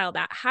reconcile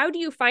that? How do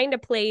you find a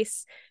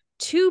place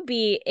to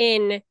be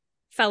in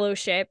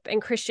fellowship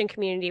and Christian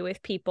community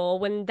with people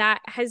when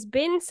that has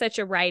been such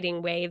a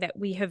riding way that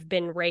we have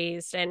been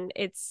raised and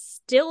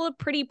it's still a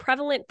pretty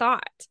prevalent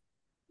thought?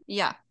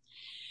 Yeah.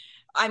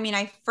 I mean,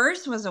 I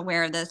first was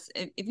aware of this.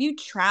 If you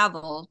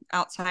travel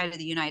outside of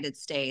the United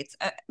States,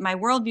 my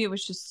worldview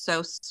was just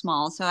so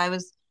small. So I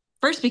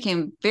first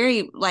became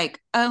very like,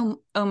 oh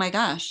my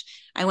gosh.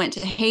 I went to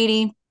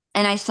Haiti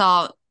and I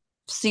saw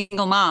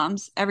single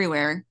moms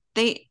everywhere.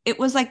 It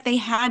was like they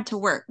had to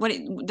work.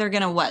 They're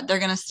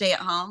gonna stay at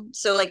home.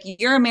 So like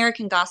your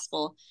American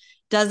gospel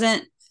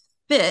doesn't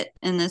fit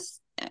in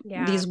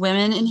these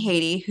women in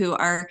Haiti who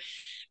are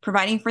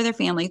providing for their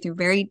family through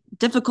very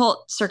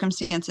difficult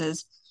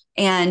circumstances,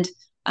 and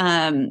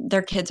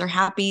their kids are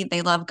happy,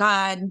 they love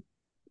God,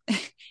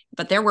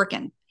 but they're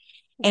working.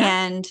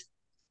 And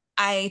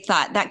I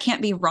thought that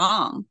can't be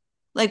wrong.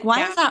 Like,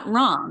 why is that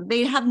wrong?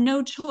 They have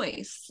no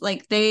choice.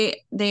 Like they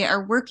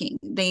are working.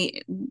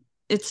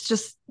 It's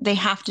just, they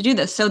have to do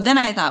this. So then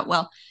I thought,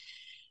 well,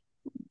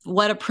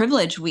 what a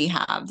privilege we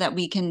have that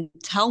we can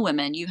tell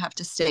women you have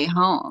to stay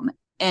home,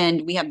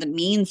 and we have the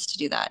means to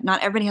do that.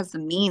 Not everybody has the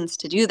means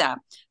to do that.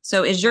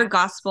 So is your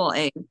gospel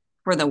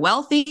for the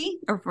wealthy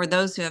or for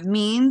those who have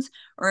means,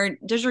 or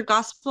does your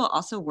gospel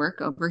also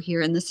work over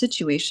here in the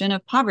situation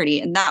of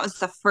poverty? And that was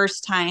the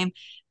first time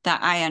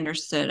that I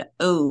understood,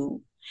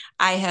 oh,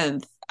 I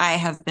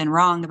have been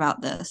wrong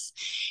about this.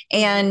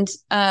 And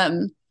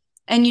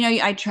you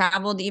know, I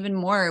traveled even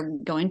more,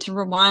 going to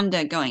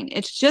Rwanda,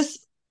 it's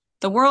just,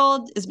 the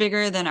world is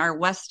bigger than our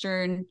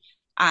Western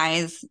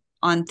eyes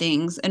on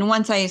things. And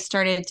once I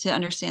started to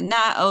understand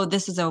that, oh,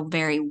 this is a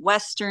very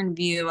Western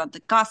view of the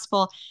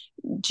gospel.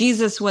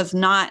 Jesus was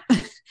not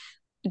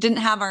didn't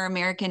have our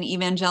American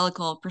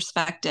evangelical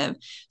perspective.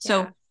 Yeah.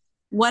 So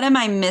what am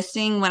I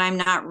missing when I'm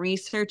not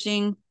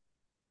researching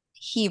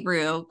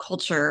Hebrew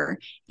culture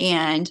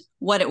and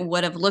what it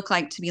would have looked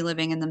like to be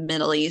living in the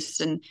Middle East,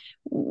 and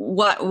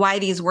why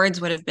these words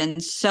would have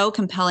been so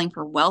compelling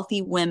for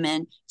wealthy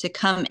women to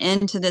come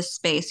into this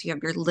space? You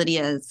have your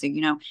Lydias,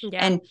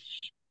 Yeah.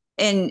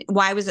 and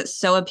why was it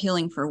so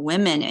appealing for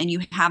women? And you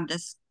have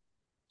this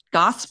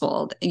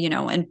gospel,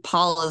 and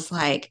Paul is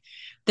like,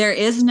 there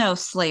is no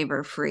slave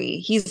or free.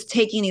 He's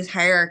taking these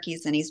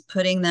hierarchies and he's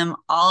putting them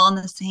all on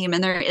the same,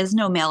 and there is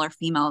no male or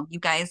female. You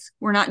guys,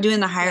 we're not doing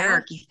the Yeah.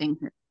 hierarchy thing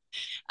here.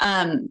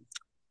 um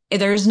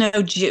there's no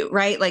Jew,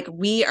 right? Like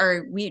we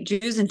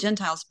Jews and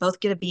Gentiles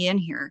both get to be in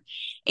here.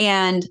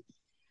 And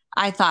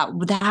I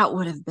thought that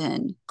would have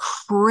been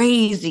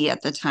crazy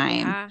at the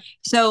time. Yeah.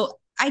 So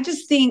I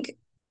just think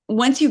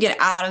once you get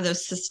out of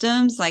those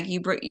systems, like you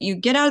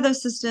get out of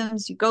those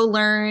systems, you go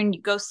learn,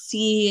 you go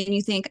see, and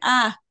you think,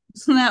 how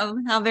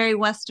very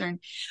Western.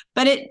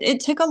 But it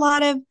took a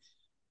lot of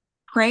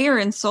prayer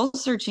and soul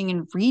searching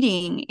and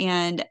reading,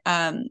 and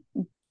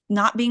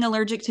not being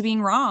allergic to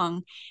being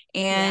wrong,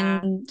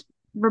 Yeah. and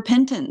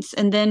repentance.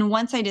 And then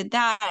once I did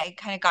that, I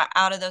kind of got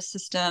out of those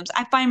systems.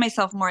 I find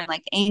myself more in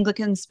like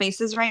Anglican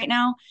spaces right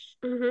now.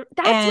 That's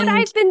what And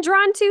I've been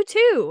drawn to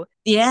too.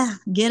 yeah,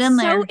 get in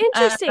So there.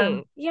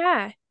 interesting.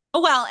 Yeah.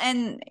 Well,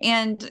 and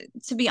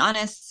to be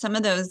honest, some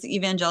of those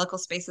evangelical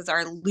spaces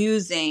are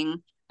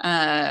losing.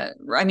 I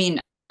mean,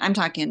 I'm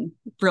talking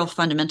real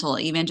fundamental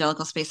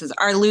evangelical spaces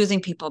are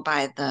losing people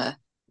by the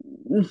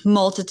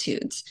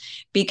multitudes,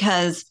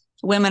 because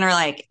women are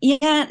like,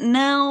 yeah,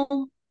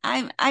 no,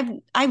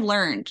 I've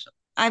learned.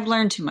 I've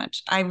learned too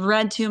much. I've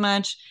read too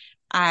much.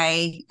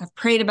 I have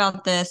prayed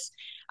about this.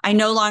 I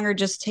no longer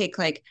just take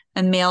like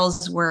a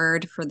male's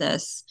word for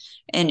this,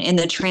 and in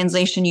the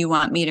translation you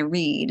want me to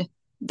read,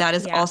 that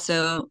is Yeah.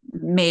 also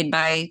made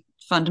by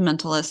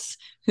fundamentalists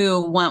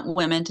who want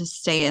women to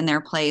stay in their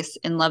place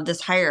and love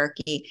this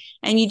hierarchy.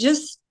 And you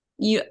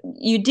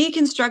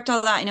deconstruct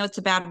all that. I know it's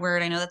a bad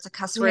word. I know that's a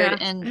cuss word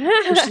Yeah. in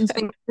Christian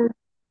spaces,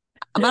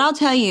 but I'll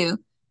tell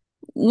you,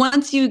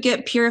 once you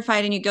get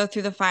purified and you go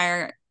through the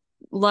fire,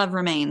 love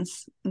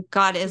remains.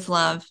 God is Mhm.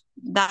 love.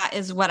 That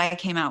is what I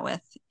came out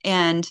with.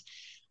 And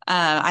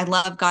I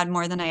love God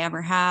more than I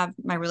ever have.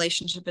 My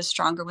relationship is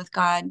stronger with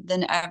God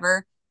than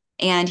ever.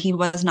 And he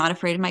was not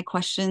afraid of my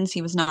questions.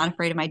 He was not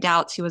afraid of my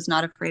doubts. He was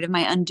not afraid of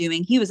my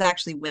undoing. He was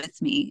actually with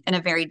me in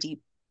a very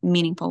deep,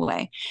 meaningful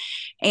way.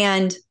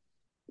 And,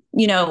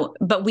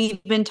 but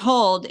we've been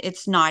told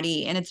it's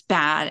naughty and it's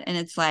bad. And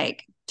it's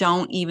like,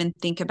 don't even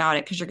think about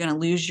it because you're going to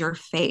lose your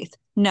faith.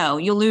 No,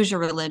 you'll lose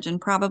your religion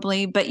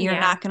probably, but you're Yeah.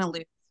 not going to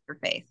lose your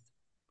faith.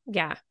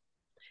 Yeah.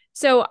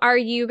 So are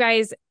you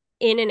guys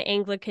in an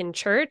Anglican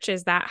church?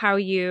 Is that how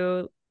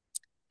I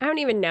don't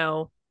even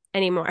know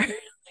anymore.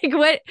 Like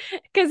what,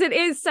 because it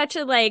is such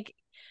a like,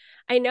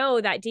 I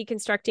know that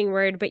deconstructing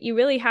word, but you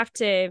really have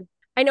to.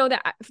 I know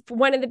that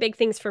one of the big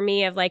things for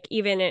me of like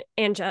even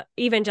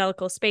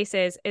evangelical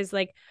spaces is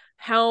like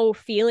how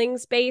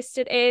feelings based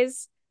it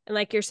is. And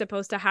like you're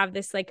supposed to have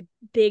this like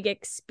big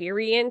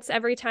experience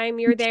every time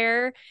you're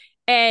there.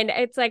 And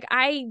it's like,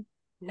 I'm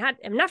not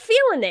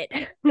feeling it.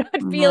 I'm not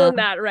Yeah, feeling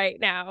that right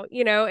now,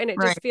 and it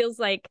right. just feels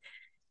like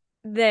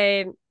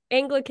the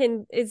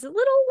Anglican is a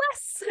little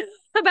less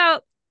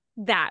about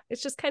that.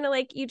 It's just kind of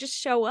like you just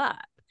show up.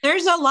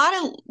 There's a lot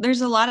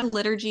of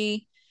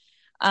liturgy,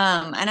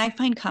 and I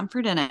find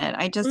comfort in it.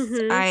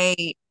 Mm-hmm.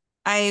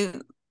 I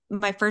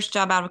my first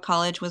job out of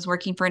college was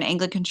working for an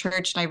Anglican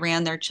church, and I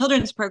ran their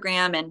children's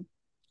program, and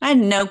I had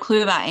no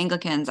clue about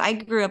Anglicans. I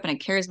grew up in a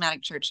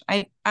charismatic church.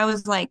 I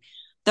was like,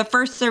 the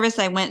first service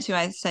I went to,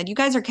 I said, you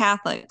guys are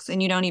Catholics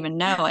and you don't even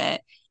know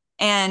it.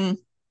 And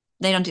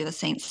they don't do the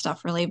saint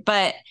stuff really,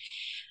 but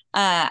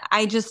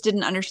I just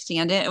didn't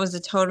understand it. It was a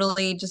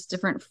totally just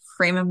different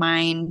frame of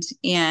mind.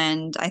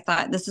 And I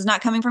thought, this is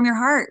not coming from your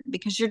heart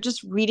because you're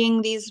just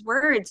reading these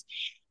words.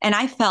 And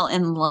I fell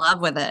in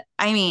love with it.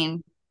 I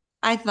mean,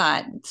 I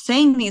thought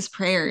saying these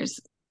prayers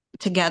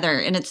together,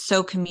 and it's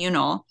so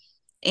communal,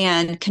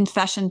 and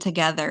confession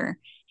together.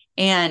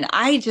 And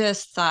I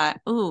just thought,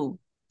 ooh,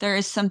 there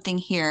is something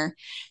here.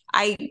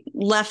 I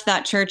left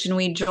that church and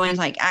we joined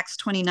like Acts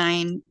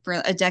 29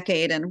 for a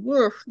decade, and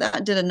woof,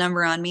 that did a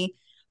number on me.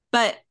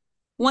 But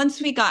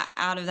once we got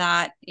out of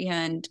that,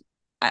 and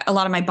a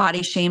lot of my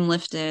body shame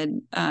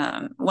lifted,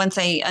 once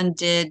I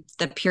undid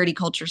the purity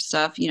culture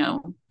stuff, my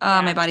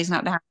Yeah. body's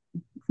not bad.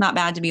 It's not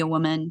bad to be a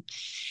woman.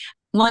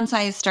 Once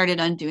I started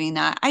undoing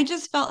that, I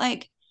just felt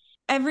like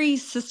every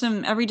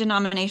system, every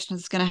denomination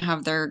is going to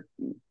have their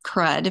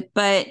crud,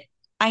 but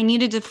I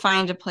needed to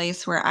find a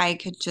place where I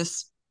could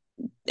just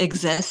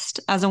exist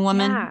as a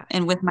woman Yeah.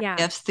 and with my Yeah.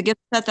 gifts, the gift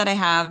set that I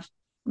have,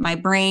 my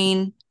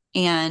brain,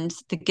 and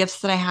the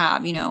gifts that I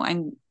have.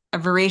 I'm a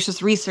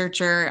voracious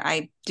researcher.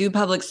 I do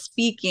public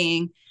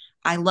speaking.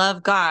 I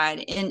love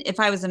God. And if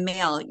I was a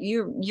male,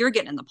 you're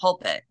getting in the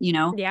pulpit.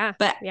 Yeah.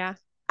 But Yeah.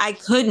 I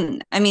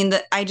couldn't. I mean,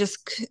 I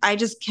just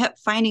kept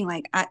finding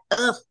like,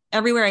 ugh.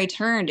 everywhere I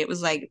turned, it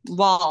was like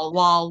wall,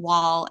 wall,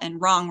 wall,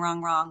 and wrong,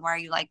 wrong, wrong. Why are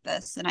you like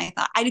this? And I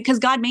thought, because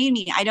God made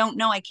me. I don't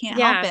know. I can't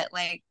help Yeah. it.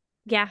 Like,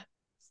 Yeah.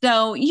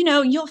 so, you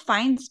know, you'll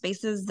find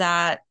spaces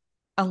that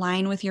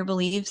align with your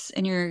beliefs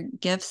and your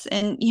gifts.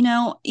 And, you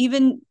know,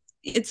 even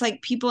it's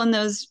like people in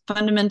those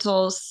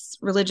fundamental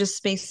religious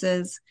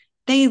spaces,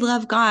 they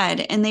love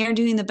God and they are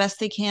doing the best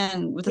they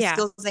can with the Yeah.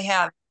 skills they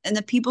have. And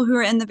the people who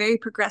are in the very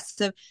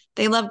progressive,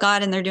 they love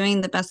God and they're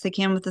doing the best they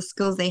can with the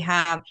skills they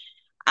have.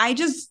 I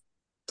just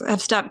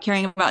have stopped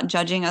caring about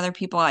judging other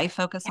people. I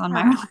focus on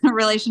my Yeah.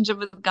 relationship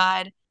with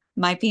God,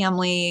 my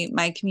family,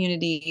 my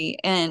community,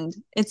 and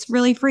it's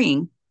really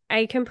freeing.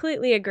 I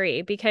completely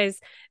agree because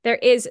there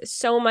is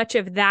so much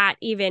of that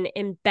even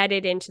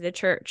embedded into the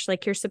church.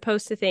 Like you're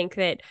supposed to think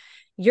that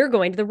you're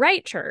going to the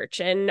right church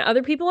and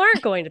other people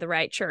aren't going to the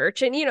right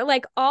church and, you know,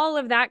 like all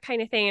of that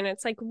kind of thing. And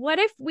it's like, what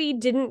if we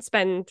didn't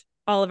spend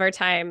all of our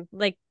time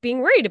like being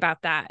worried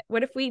about that?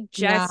 What if we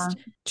Yeah. just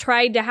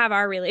tried to have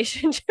our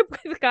relationship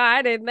with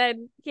God and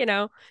then, you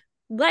know,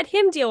 let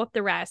him deal with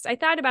the rest? I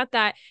thought about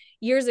that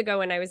years ago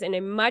when I was in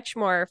a much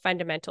more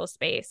fundamental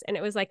space. And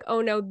it was like,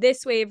 oh no,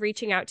 this way of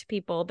reaching out to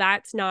people,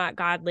 that's not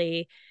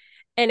godly.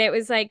 And it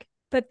was like,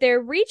 but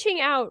they're reaching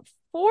out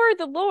for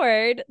the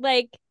Lord.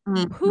 Like,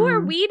 who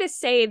are Mhm. we to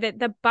say that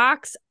the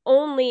box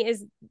only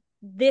is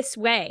this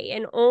way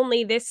and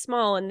only this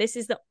small and this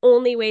is the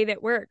only way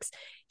that works?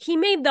 He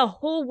made the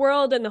whole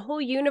world and the whole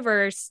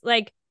universe.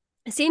 Like,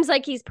 it seems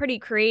like he's pretty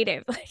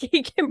creative. Like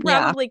he can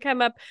Yeah. probably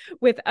come up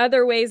with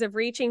other ways of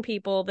reaching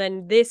people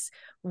than this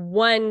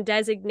one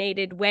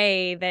designated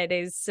way that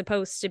is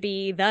supposed to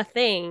be the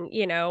thing,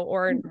 you know,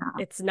 or Yeah.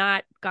 it's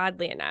not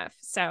godly enough.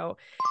 So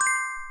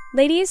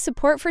ladies,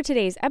 support for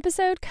today's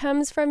episode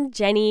comes from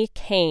Jenny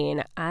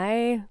Kane.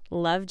 I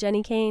love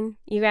Jenny Kane,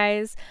 you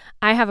guys.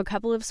 I have a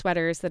couple of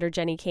sweaters that are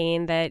Jenny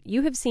Kane that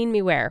you have seen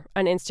me wear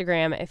on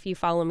Instagram if you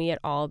follow me at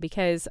all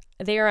because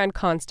they are on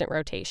constant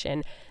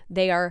rotation.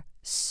 They are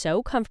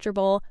so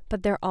comfortable,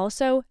 but they're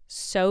also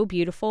so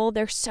beautiful.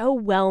 They're so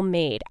well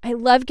made. I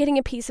love getting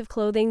a piece of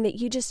clothing that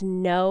you just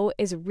know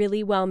is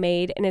really well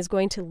made and is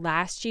going to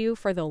last you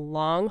for the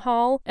long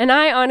haul. And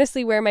I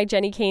honestly wear my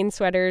Jenny Kane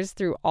sweaters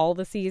through all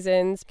the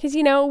seasons because,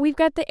 you know, we've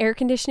got the air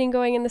conditioning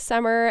going in the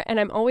summer and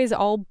I'm always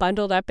all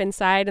bundled up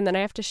inside and then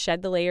I have to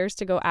shed the layers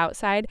to go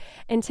outside.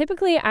 And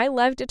typically I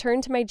love to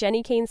turn to my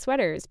Jenny Kane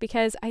sweaters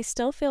because I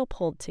still feel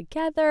pulled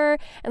together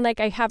and like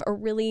I have a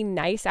really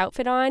nice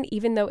outfit on,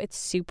 even though it's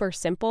super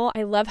simple.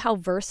 I love how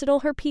versatile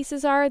her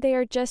pieces are. They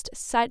are just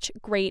such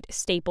great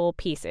staple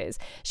pieces.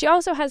 She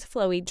also has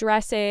flowy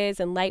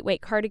dresses and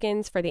lightweight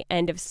cardigans for the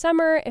end of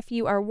summer if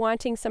you are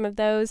wanting some of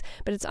those,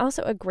 but it's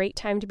also a great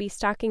time to be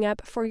stocking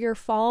up for your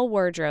fall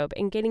wardrobe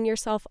and getting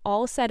yourself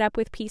all set up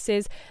with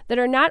pieces that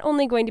are not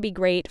only going to be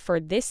great for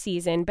this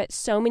season, but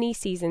so many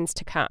seasons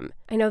to come.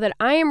 I know that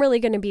I am really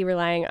going to be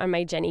relying on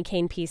my Jenny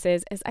Kane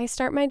pieces as I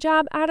start my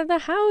job out of the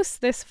house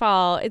this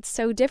fall. It's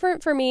so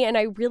different for me and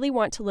I really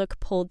want to look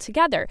pulled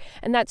together.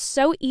 And that's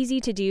so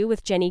easy to do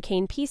with Jenny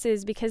Kane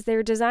pieces because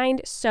they're designed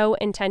so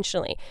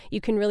intentionally.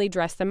 You can really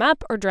dress them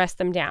up or dress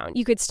them down.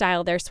 You could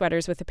style their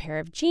sweaters with a pair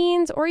of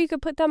jeans, or you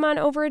could put them on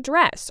over a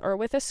dress or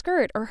with a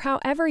skirt, or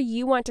however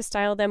you want to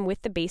style them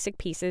with the basic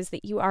pieces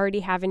that you already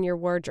have in your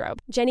wardrobe.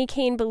 Jenny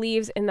Kane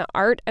believes in the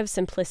art of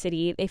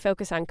simplicity. They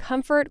focus on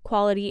comfort,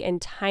 quality,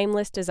 and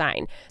timeless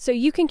design, so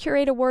you can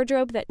curate a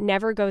wardrobe that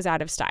never goes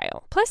out of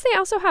style. Plus, they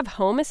also have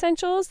home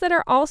essentials that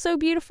are also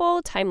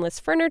beautiful, timeless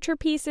furniture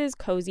pieces,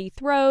 cozy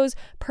throws,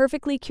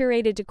 perfectly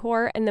curated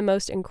decor, and the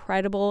most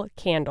incredible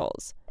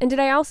candles. And did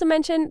I also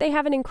mention they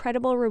have an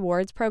incredible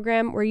rewards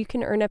program where you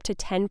can earn up to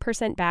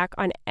 10% back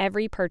on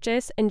every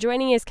purchase, and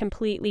joining is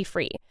completely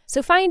free.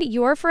 So find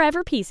your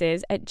forever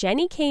pieces at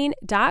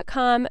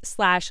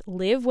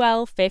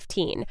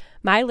jennykane.com/livewell15.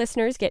 My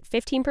listeners get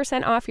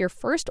 15% off your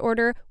first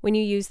order when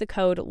you use the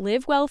code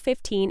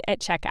livewell15 at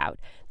checkout.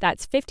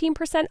 That's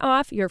 15%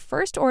 off your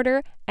first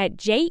order at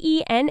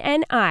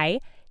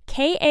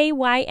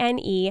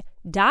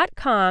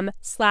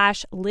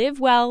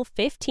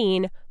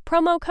jennykane.com/livewell15,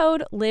 promo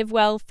code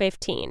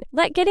livewell15.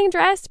 Let getting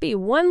dressed be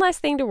one less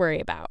thing to worry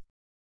about.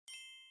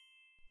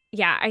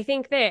 Yeah, I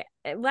think that,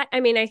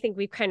 I think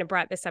we've kind of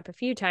brought this up a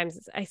few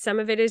times. Some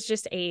of it is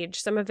just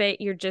age. Some of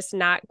it you're just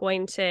not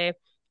going to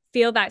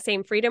feel that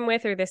same freedom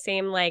with, or the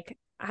same, like,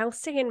 I'll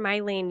stay in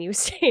my lane, you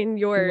stay in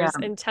yours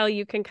Yeah. until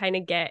you can kind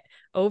of get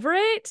over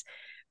it.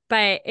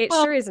 But it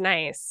Well, sure is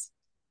nice.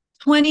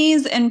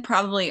 20s and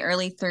probably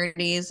early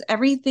 30s,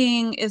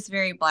 everything is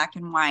very black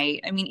and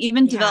white. I mean,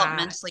 even Yeah.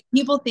 developmentally,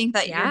 people think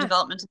that your Yeah.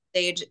 developmental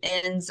stage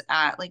ends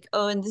at like,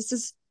 oh, and this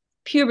is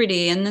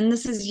puberty, and then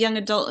this is young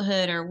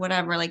adulthood or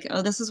whatever. Like,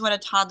 oh, this is what a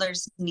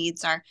toddler's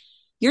needs are.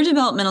 Your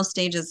developmental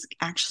stages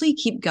actually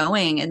keep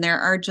going, and there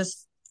are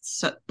just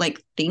so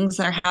like things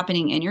that are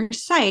happening in your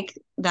psyche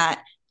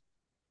that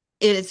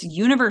it is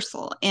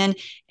universal. And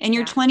in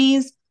your Yeah.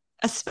 20s,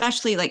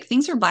 especially, like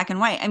things are black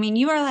and white. I mean,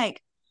 you are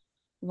like,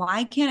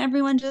 why can't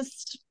everyone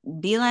just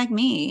be like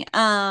me?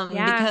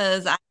 Yeah.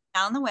 Because I'm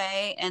down the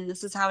way and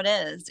this is how it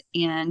is.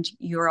 And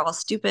you're all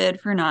stupid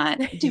for not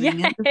doing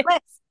Yes. it this way.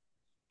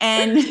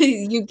 and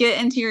you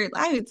get into your,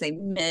 I would say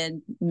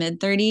mid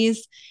 30s,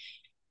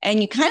 and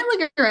you kind of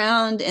look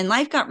around and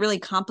life got really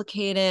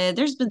complicated.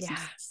 There's been some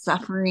Yeah.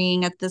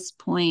 suffering at this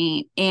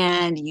point,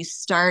 and you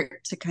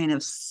start to kind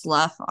of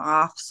slough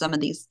off some of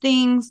these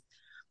things.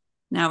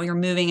 Now you're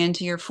moving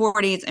into your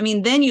 40s. I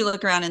mean, then you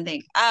look around and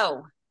think,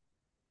 oh,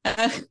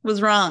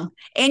 was wrong.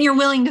 And you're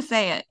willing to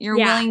say it. You're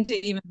Yeah. willing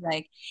to even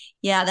like,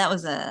 yeah, that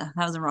was a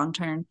wrong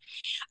turn.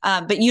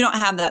 But you don't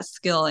have that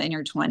skill in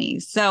your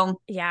 20s.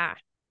 So, Yeah.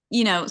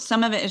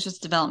 some of it is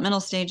just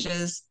developmental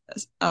stages.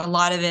 A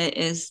lot of it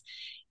is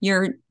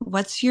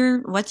what's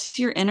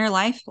your inner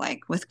life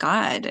like with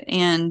God,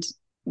 and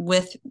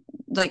with,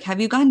 like, have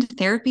you gone to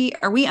therapy?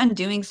 Are we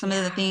undoing some of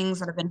the Yeah. things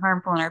that have been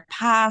harmful in our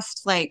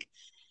past? Like,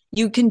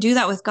 you can do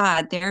that with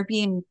God.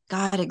 Therapy and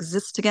God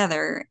exist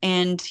together,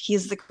 and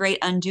He's the great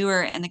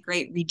undoer and the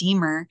great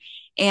redeemer.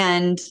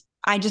 And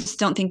I just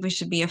don't think we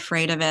should be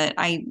afraid of it.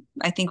 I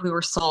think we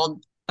were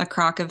sold a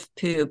crock of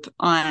poop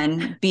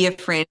on be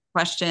afraid of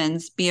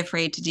questions, be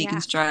afraid to Yeah.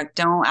 deconstruct,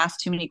 don't ask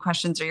too many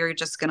questions or you're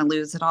just going to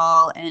lose it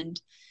all. And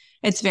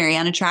it's very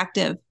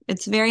unattractive.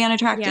 It's very Yeah.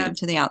 unattractive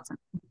to the outside.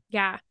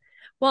 Yeah.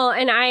 Well,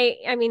 and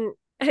I mean,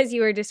 as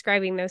you were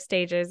describing those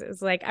stages,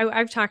 it's like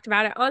I've talked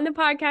about it on the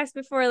podcast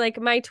before. Like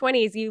my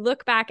 20s, you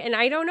look back, and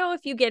I don't know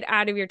if you get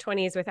out of your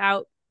 20s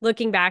without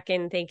looking back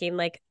and thinking,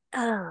 like,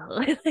 oh,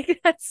 like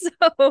that's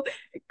so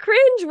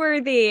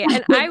cringeworthy.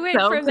 And I It's went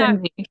so from that,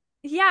 cringy.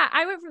 yeah,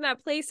 I went from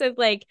that place of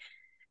like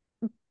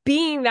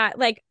being that,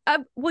 like,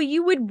 well,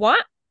 you would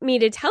want me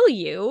to tell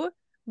you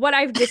what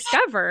I've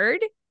discovered,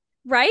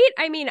 right?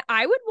 I mean,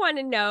 I would want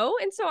to know.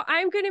 And so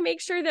I'm going to make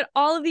sure that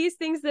all of these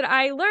things that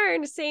I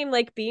learned, same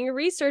like being a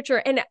researcher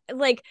and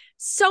like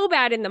so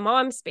bad in the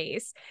mom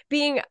space,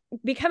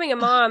 becoming a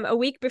mom a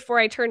week before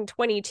I turned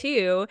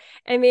 22,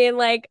 and being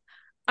like,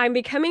 I'm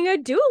becoming a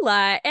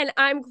doula and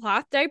I'm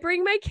cloth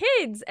diapering my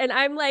kids. And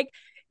I'm like,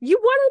 you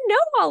want to know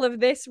all of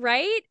this,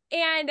 right?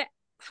 And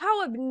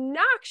how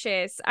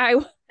obnoxious I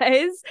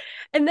was.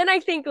 And then I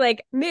think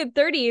like mid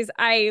 30s,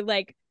 I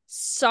like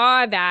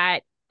saw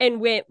that and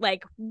went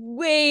like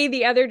way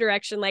the other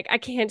direction. Like, I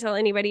can't tell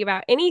anybody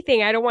about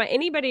anything. I don't want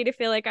anybody to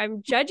feel like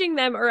I'm judging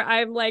them, or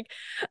I'm like,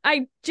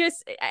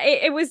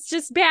 it was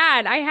just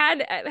bad. I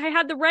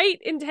had the right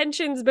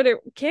intentions, but it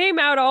came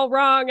out all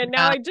wrong. And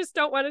now Yeah. I just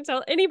don't want to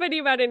tell anybody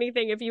about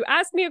anything. If you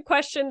ask me a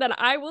question, then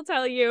I will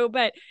tell you.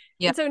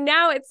 Yeah. And so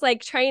now it's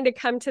like trying to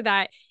come to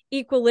that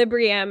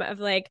equilibrium of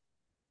like,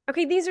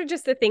 okay, these are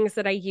just the things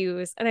that I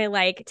use and I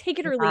like, take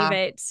it or leave Yeah.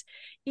 it.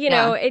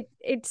 Yeah.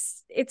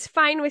 It's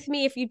fine with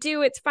me if you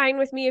do, it's fine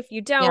with me if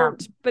you Yeah.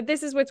 don't, but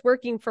this is what's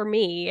working for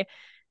me.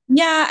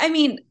 Yeah, I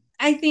mean,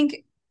 I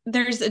think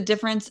there's a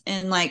difference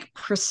in like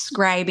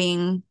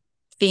prescribing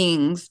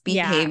things,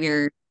 Yeah.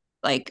 behavior,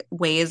 like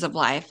ways of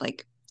life.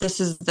 Like, this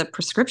is the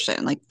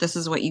prescription, like, this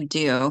is what you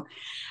do,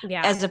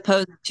 Yeah. as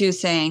opposed to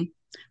saying,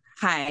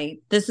 hi,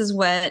 this is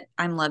what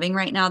I'm loving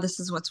right now. This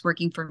is what's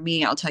working for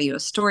me. I'll tell you a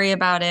story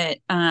about it.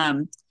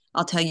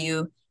 I'll tell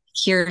you,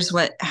 here's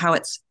how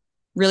it's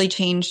really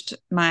changed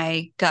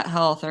my gut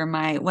health or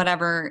my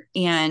whatever.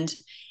 And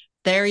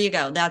there you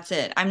go. That's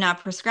it. I'm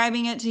not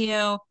prescribing it to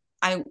you.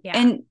 I Yeah.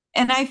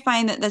 and I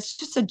find that that's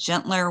just a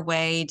gentler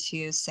way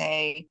to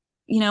say,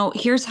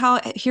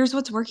 here's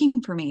what's working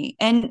for me.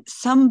 And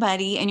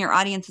somebody in your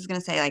audience is going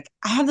to say, like,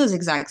 I have those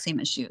exact same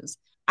issues.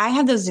 I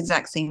have those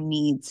exact same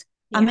needs.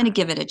 I'm going to Yeah.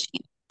 give it a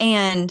chance.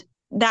 And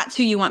that's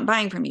who you want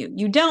buying from you.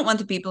 You don't want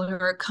the people who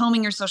are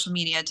combing your social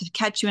media to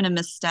catch you in a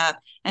misstep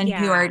and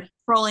who Yeah. are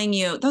trolling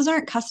you. Those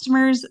aren't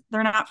customers.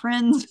 They're not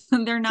friends.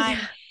 They're not,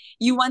 Yeah.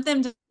 you want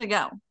them to go.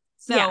 Yeah.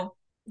 So,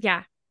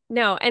 Yeah.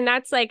 No, and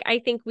that's like, I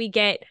think we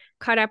get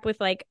caught up with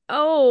like,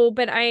 oh,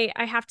 but I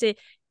have to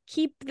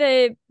keep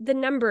the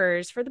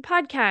numbers for the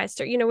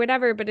podcast, or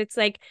whatever, but it's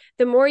like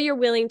the more you're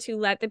willing to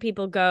let the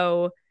people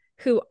go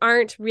who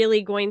aren't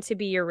really going to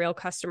be your real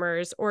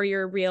customers or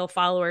your real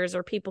followers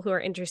or people who are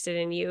interested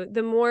in you,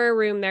 the more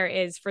room there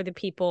is for the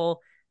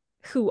people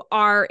who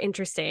are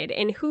interested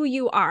in who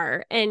you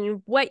are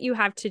and what you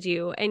have to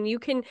do. And you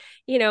can,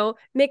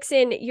 mix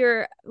in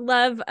your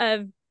love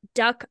of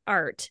duck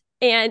art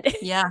and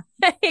yeah.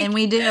 like And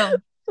we do.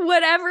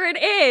 whatever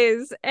it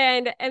is,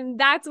 and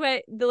that's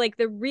what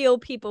the real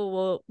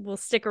people will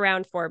stick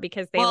around for,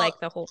 because they Well, like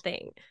the whole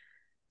thing.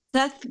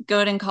 Seth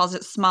Godin calls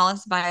it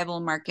smallest viable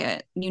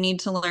market. You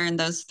need to learn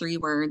those three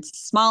words: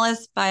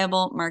 smallest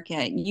viable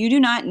market. You do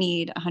not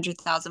need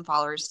 100,000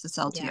 followers to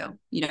sell to Yeah. you.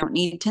 You don't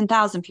need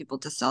 10,000 people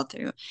to sell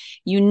to.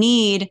 You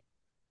need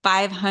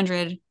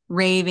 500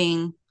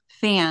 raving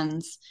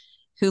fans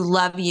who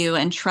love you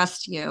and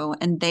trust you,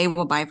 and they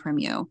will buy from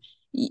you.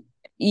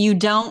 You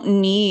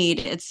don't need,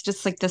 it's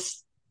just like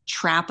this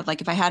trap of like,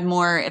 if I had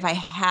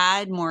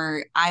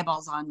more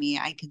eyeballs on me,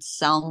 I could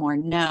sell more.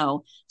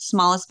 No,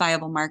 smallest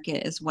viable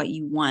market is what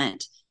you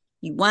want.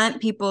 You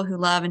want people who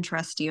love and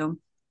trust you,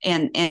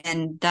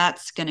 and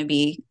that's going to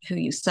be who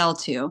you sell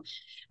to.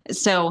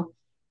 So,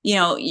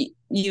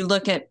 you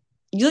look at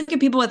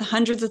people with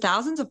hundreds of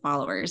thousands of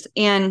followers,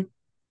 and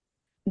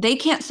they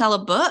can't sell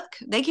a book.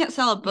 They can't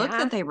sell a book Yeah.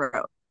 that they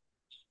wrote.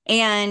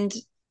 And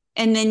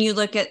And then you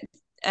look at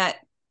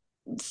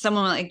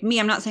someone like me.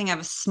 I'm not saying I have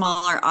a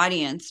smaller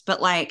audience,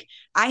 but like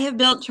I have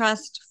built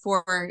trust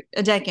for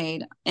a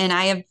decade, and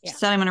I have Yeah.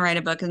 said I'm going to write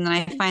a book, and then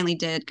I finally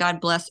did. God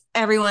bless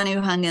everyone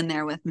who hung in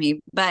there with me.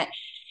 But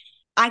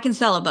I can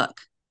sell a book,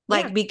 Yeah.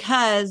 like,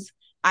 because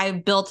I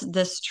built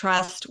this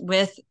trust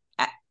with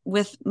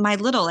my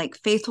little, like,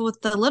 faithful with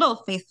the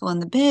little, faithful in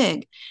the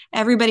big.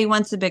 Everybody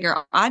wants a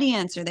bigger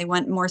audience, or they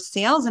want more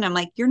sales, and I'm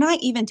like, you're not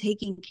even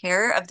taking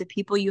care of the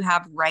people you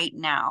have right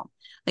now.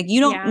 Like,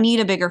 you don't Yeah. need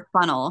a bigger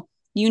funnel.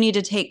 You need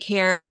to take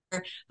care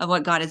of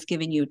what God has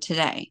given you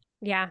today.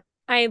 Yeah.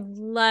 I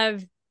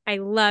love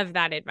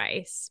that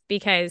advice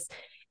because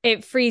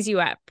it frees you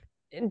up.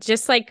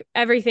 Just like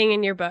everything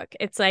in your book.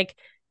 It's like,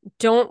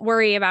 don't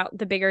worry about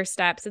the bigger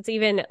steps. It's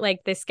even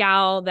like this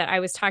gal that I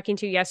was talking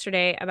to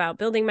yesterday about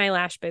building my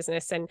lash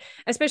business. And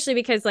especially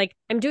because like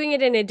I'm doing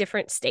it in a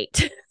different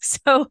state.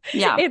 So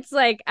Yeah. it's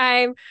like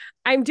I'm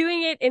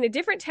doing it in a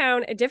different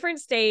town, a different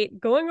state,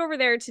 going over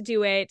there to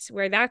do it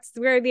where that's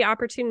where the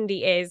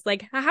opportunity is.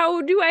 Like,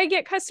 how do I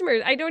get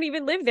customers? I don't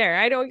even live there.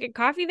 I don't get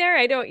coffee there.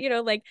 I don't,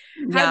 like,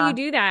 how do you Yeah.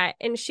 do that?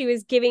 And she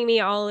was giving me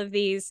all of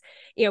these,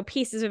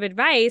 pieces of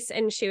advice.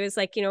 And she was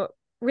like,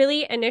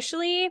 really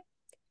initially,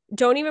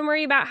 don't even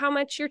worry about how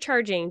much you're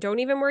charging. Don't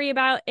even worry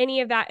about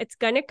any of that. It's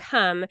going to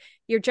come.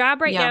 Your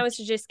job right Yeah. now is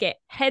to just get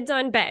heads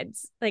on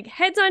beds. Like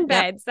heads on Yep.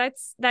 beds.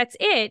 That's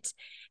it.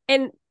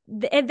 And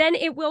then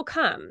it will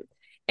come.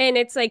 And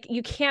it's like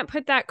you can't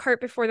put that cart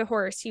before the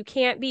horse. You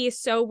can't be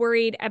so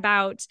worried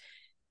about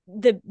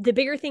the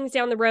bigger things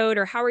down the road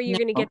or how are you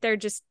going to No, get there.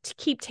 Just to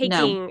keep no.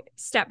 taking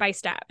step by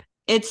step.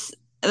 It's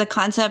the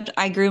concept.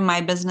 I grew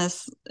my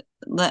business,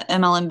 the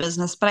MLM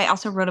business, but I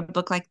also wrote a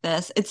book like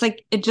this. It's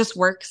like, it just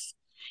works.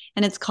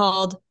 And it's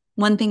called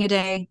One Thing a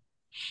Day.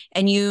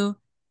 And you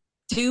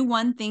do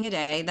one thing a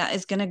day that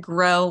is going to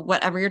grow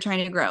whatever you're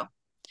trying to grow.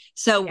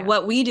 So Yeah.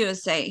 what we do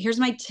is say, here's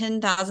my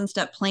 10,000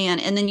 step plan.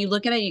 And then you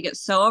look at it, you get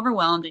so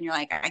overwhelmed and you're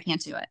like, I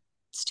can't do it.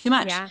 It's too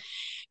much. Yeah.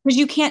 Because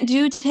you can't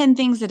do 10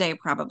 things a day,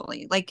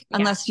 probably. Like, Yeah.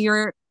 unless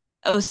you're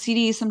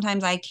OCD,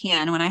 sometimes I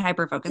can when I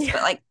hyper focus, Yeah.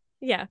 but like,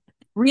 Yeah.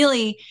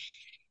 really,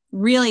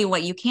 really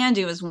what you can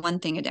do is one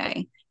thing a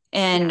day.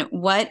 And Yeah.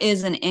 what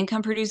is an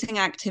income producing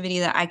activity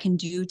that I can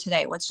do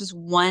today? What's just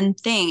one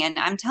thing? And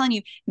I'm telling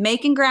you,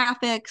 making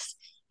graphics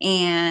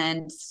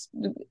and,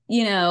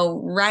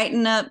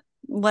 writing up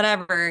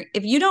whatever,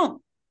 if you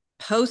don't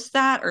post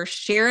that or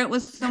share it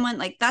with someone,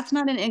 like, that's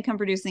not an income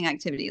producing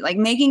activity. Like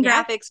making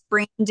Yeah. graphics,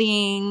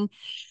 branding,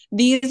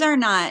 these are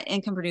not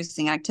income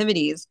producing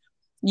activities.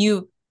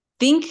 You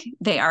think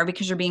they are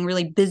because you're being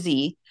really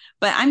busy.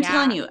 But I'm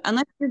telling Yeah. you,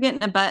 unless you're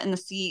getting a butt in the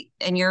seat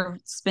and you're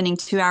spending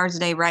 2 hours a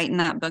day writing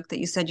that book that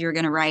you said you were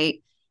going to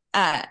write,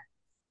 uh,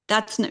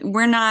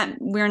 we're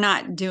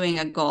not doing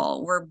a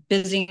goal. We're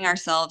busying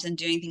ourselves and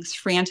doing things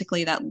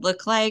frantically that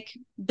look like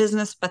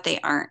business, but they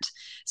aren't.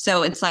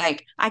 So it's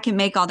like, I can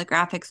make all the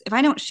graphics. If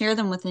I don't share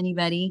them with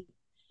anybody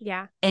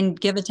Yeah. and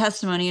give a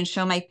testimony and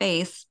show my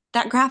face,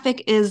 that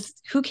graphic is,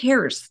 who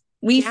cares?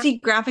 We Yeah. see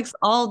graphics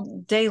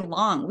all day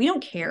long. We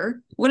don't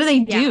care. What do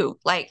they Yeah. do?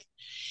 Like,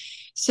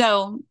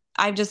 so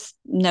I've just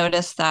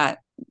noticed that,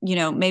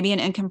 maybe an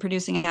income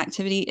producing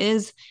activity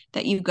is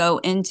that you go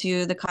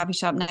into the coffee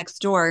shop next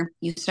door,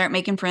 you start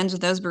making friends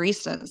with those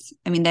baristas.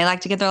 I mean, they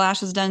like to get their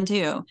lashes done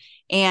too.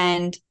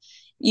 And,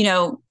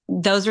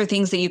 those are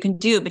things that you can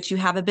do, but you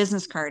have a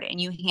business card and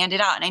you hand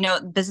it out. And I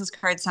know business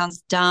card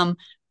sounds dumb.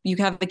 You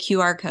have a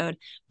QR code,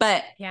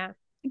 but Yeah.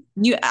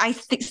 I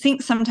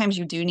think sometimes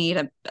you do need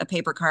a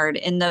paper card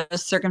in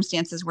those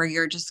circumstances where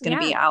you're just going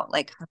to Yeah. be out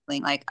like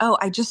hustling, like, oh,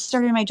 I just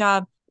started my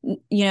job,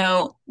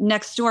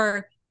 next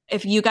door.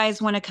 If you guys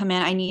want to come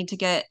in, I need to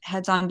get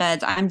heads on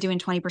beds. I'm doing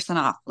 20%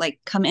 off. Like,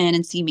 come in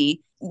and see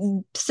me.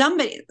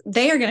 Somebody,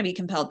 they are going to be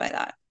compelled by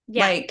that.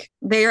 Yeah. Like,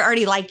 they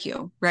already like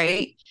you,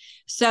 right?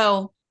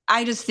 So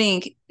I just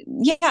think,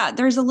 yeah,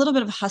 there's a little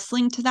bit of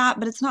hustling to that,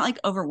 but it's not like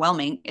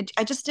overwhelming.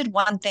 I just did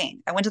one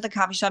thing. I went to the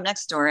coffee shop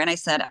next door and I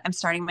said, I'm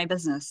starting my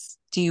business.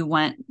 Do you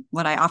want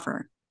what I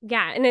offer?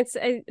 Yeah. And it's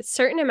a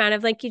certain amount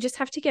of like, you just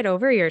have to get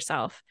over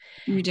yourself.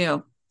 You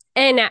do.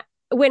 And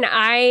when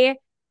I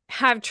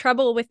have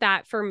trouble with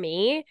that for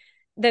me,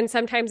 then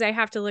sometimes I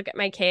have to look at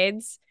my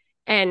kids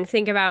and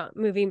think about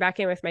moving back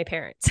in with my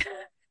parents.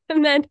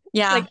 And then it's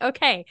Yeah. like,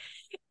 okay,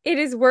 it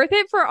is worth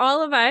it for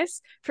all of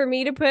us for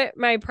me to put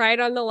my pride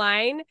on the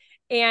line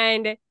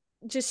and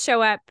just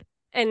show up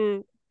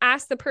and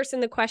ask the person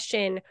the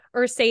question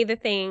or say the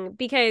thing,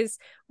 because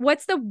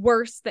what's the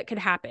worst that could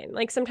happen?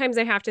 Like sometimes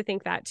I have to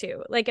think that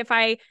too. Like if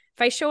I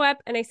show up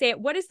and I say it,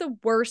 what is the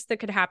worst that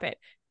could happen?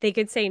 They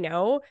could say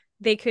no.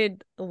 They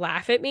could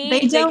laugh at me.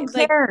 They They don't could,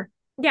 like, care.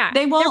 yeah,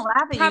 They they're won't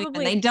laugh at you even.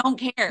 probably, They don't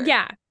care.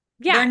 yeah,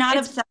 They're yeah. not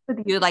It's obsessed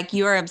with you like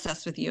you are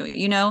obsessed with you.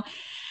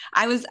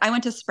 I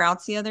went to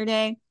Sprouts the other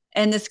day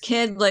and this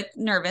kid looked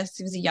nervous.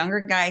 He was a younger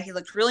guy. He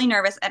looked really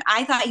nervous. And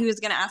I thought he was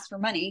going to ask for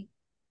money.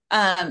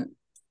 Um,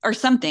 or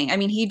something. I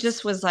mean, he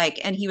just was like,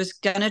 and he was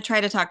gonna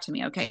try to talk to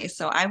me. Okay,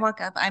 so I walk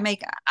up,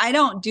 I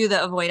don't do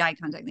the avoid eye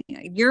contact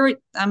thing.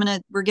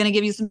 We're gonna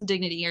give you some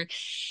dignity here.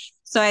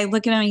 So I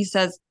look at him and he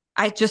says,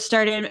 I just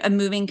started a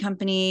moving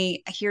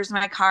company. Here's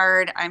my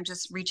card. I'm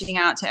just reaching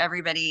out to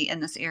everybody in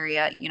this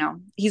area. You know,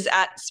 he's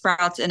at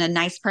Sprouts in a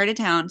nice part of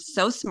town.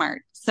 So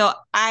smart. So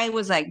I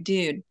was like,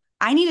 dude,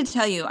 I need to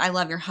tell you, I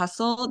love your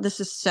hustle. This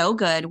is so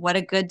good. What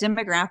a good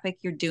demographic.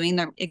 You're doing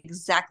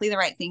exactly the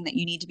right thing that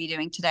you need to be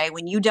doing today.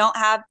 When you don't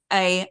have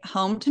a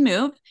home to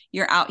move,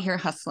 you're out here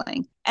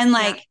hustling. And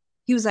like, Yeah.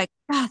 he was like,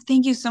 ah,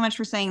 thank you so much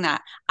for saying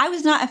that. I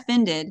was not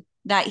offended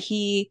that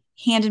he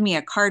handed me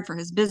a card for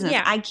his business.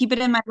 Yeah. I keep it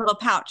in my little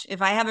pouch.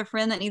 If I have a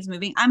friend that needs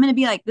moving, I'm going to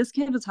be like, this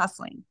kid was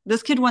hustling.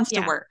 This kid wants to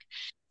Yeah. work.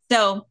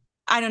 So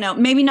I don't know.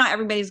 Maybe not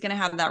everybody's going to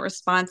have that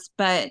response,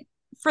 but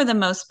for the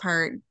most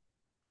part,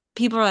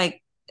 people are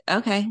like,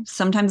 okay,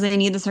 sometimes they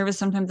need the service,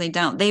 sometimes they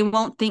don't. They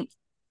won't think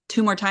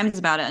two more times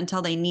about it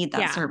until they need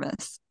that Yeah.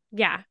 service.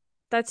 Yeah.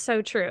 That's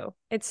so true.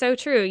 It's so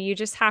true. You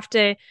have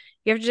to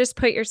just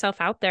put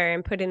yourself out there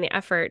and put in the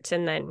effort.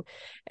 And then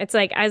it's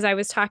like, as I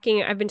was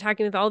talking, I've been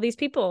talking with all these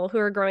people who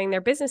are growing their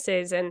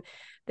businesses, and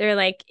they're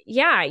like,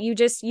 yeah, you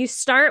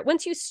start,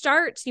 once you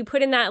start, you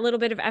put in that little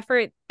bit of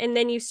effort, and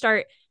then you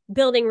start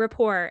building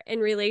rapport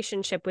and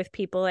relationship with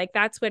people. Like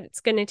that's what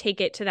it's going to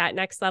take it to that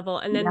next level.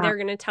 And then they're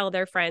going to tell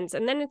their friends.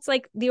 And then it's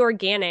like the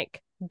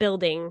organic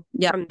building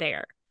from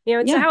there. You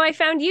know, it's how I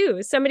found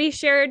you. Somebody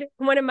shared,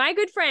 one of my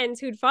good friends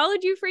who'd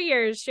followed you for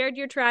years, shared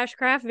your trash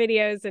craft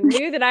videos and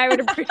knew that I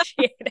would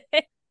appreciate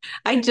it.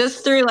 I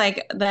just threw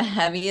like the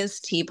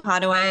heaviest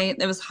teapot away.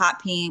 It was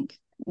hot pink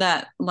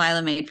that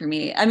Lila made for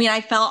me. I mean,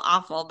 I felt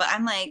awful, but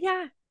I'm like,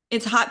 Yeah.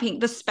 it's hot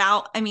pink. The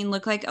spout, I mean,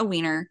 looked like a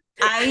wiener.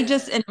 And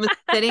it was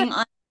sitting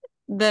on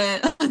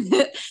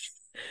the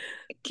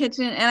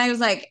kitchen, and I was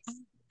like,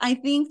 I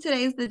think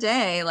today's the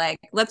day. Like,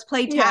 let's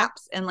play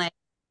taps and like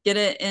get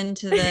it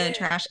into the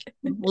trash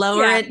can,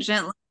 lower it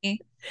gently,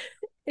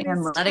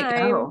 and let it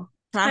go.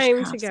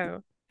 Time to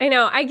go. I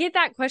know. I get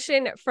that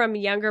question from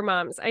younger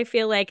moms. I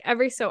feel like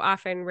every so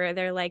often where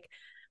they're like,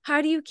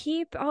 how do you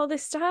keep all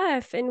this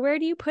stuff and where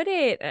do you put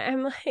it?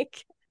 I'm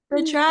like,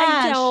 the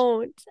trash. I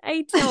don't.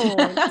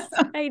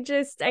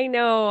 I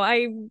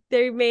know.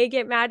 They may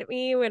get mad at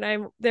me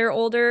when they're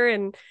older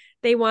and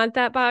they want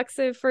that box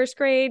of first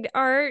grade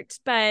art,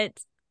 but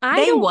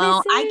they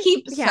won't. I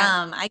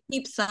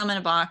keep some in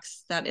a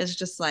box that is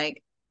just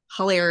like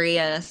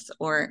hilarious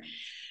or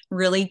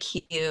really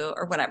cute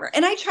or whatever.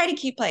 And I try to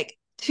keep like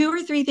 2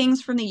 or 3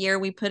 things from the year.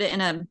 We put it in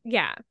a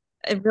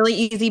really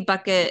easy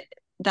bucket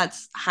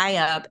that's high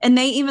up. And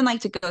they even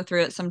like to go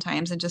through it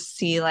sometimes and just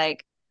see,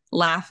 like,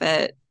 laugh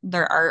at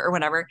their art or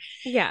whatever.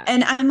 Yeah.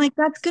 And I'm like,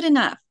 that's good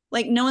enough.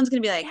 Like, no one's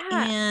going to be like,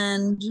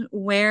 and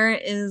where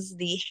is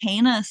the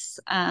heinous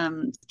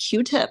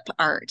Q-tip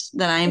art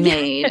that I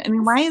made? I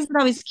mean, why is it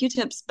always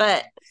Q-tips?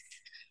 But,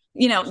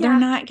 you know, they're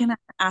not going to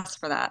ask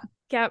for that.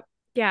 Yep.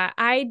 Yeah.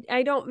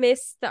 I don't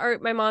miss the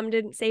art my mom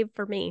didn't save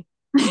for me.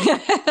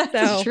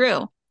 That's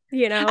true.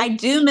 You know, I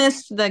do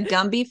miss the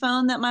Gumby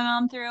phone that my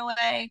mom threw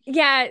away.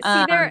 Yeah.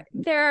 See,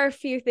 there are a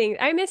few things.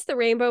 I miss the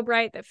Rainbow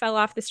Bright that fell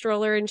off the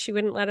stroller and she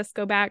wouldn't let us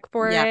go back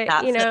for it.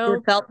 You know,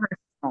 it felt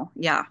personal.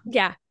 Yeah.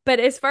 Yeah. But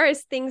as far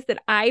as things that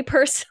I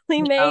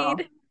personally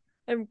made,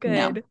 I'm good.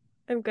 No.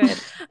 I'm good.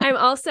 I'm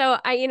also,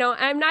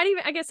 I'm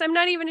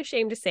not even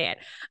ashamed to say it.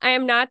 I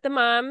am not the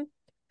mom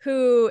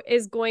who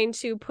is going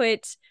to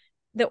put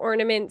the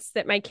ornaments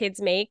that my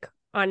kids make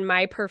on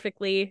my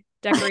perfectly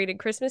decorated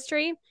Christmas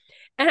tree.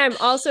 And I'm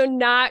also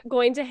not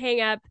going to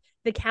hang up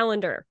the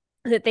calendar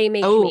that they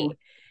make me.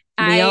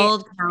 The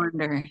old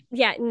calendar.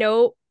 Yeah,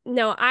 no.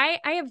 I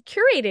have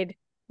curated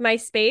my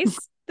space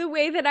the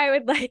way that I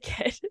would like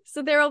it.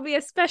 So there will be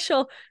a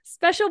special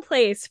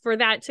place for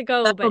that to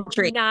go, but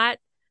not.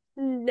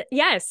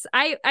 Yes,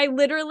 I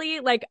literally,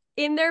 like,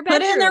 in their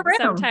bedroom,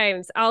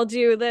 sometimes I'll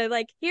do the,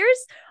 like,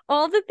 here's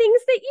all the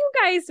things that you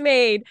guys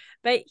made,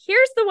 but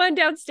here's the one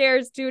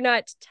downstairs. Do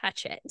not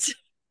touch it.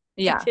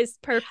 Yeah. It is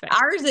perfect.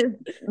 Ours is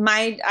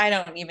I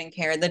don't even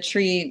care. The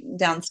tree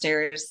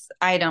downstairs,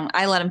 I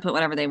let them put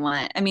whatever they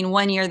want. I mean,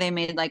 one year they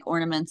made like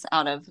ornaments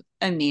out of,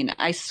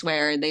 I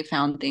swear they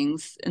found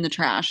things in the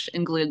trash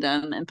and glued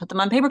them and put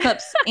them on paper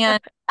clips.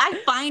 And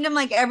I find them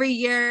like every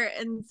year.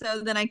 And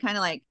so then I kind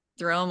of like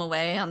throw them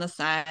away on the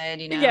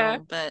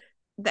side, but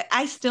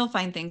I still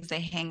find things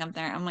they hang up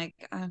there. I'm like,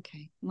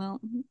 okay,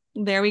 well,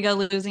 there we go,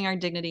 losing our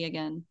dignity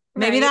again.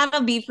 Maybe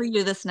that'll be for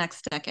you this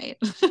next decade.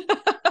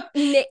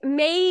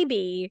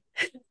 Maybe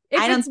if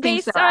I don't it's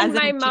think based so. on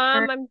my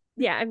mom,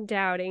 I'm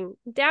doubting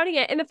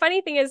it. And the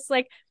funny thing is,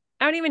 like,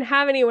 I don't even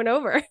have anyone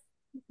over.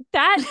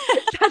 That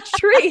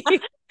tree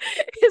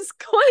is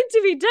going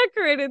to be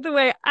decorated the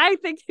way I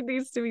think it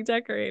needs to be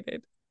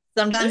decorated.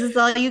 Sometimes it's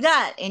all you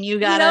got, and you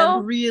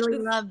gotta really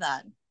love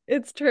that.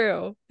 It's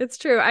true.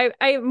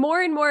 I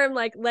more and more am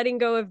like letting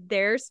go of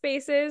their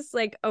spaces.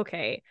 Like,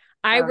 okay,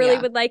 I really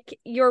would like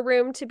your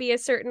room to be a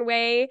certain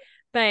way,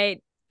 but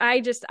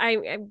I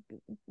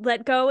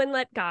let go and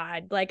let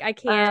God. Like, I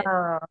can't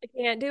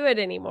do it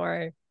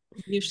anymore.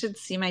 You should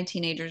see my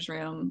teenager's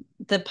room.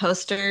 The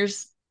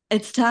posters,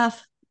 it's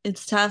tough.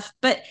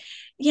 But,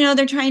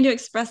 they're trying to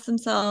express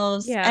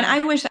themselves. Yeah. And I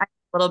wish I had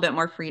a little bit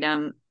more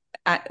freedom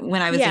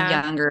when I was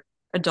younger.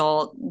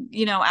 adult,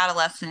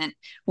 adolescent,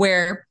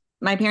 where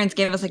my parents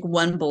gave us like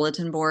one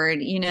bulletin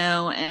board,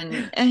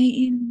 and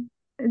it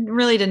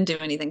really didn't do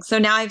anything. So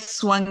now I've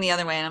swung the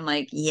other way and I'm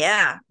like,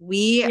 yeah,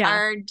 we Yeah.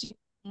 are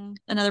doing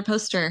another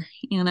poster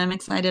and I'm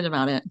excited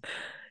about it.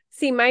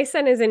 See, my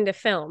son is into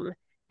film.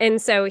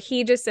 And so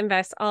he just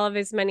invests all of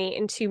his money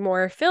into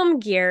more film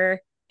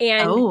gear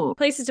and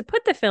places to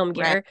put the film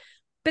gear. Right.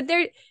 But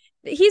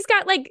he's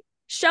got like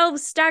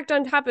shelves stacked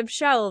on top of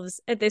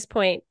shelves at this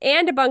point,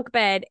 and a bunk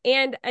bed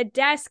and a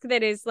desk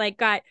that is like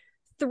got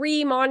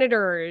 3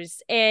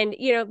 monitors. And,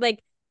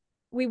 like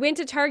we went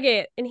to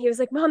Target and he was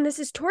like, Mom, this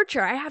is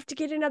torture. I have to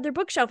get another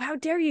bookshelf. How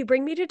dare you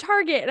bring me to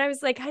Target? And I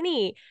was like,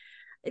 honey,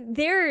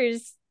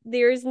 there's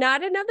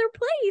not another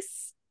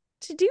place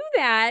to do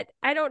that.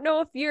 I don't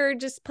know if you're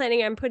just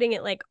planning on putting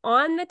it like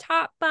on the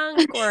top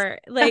bunk or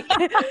like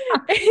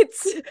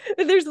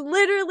there's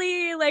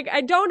literally like,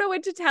 I don't know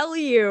what to tell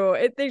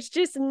you. There's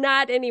just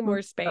not any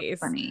more space.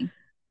 So funny.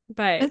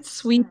 But it's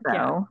sweet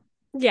though.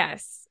 Yeah.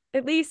 Yes.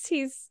 At least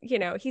he's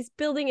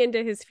building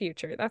into his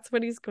future. That's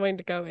what he's going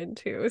to go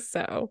into.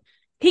 So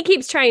he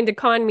keeps trying to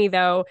con me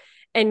though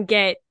and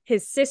get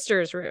his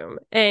sister's room,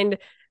 and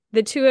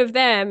the 2 of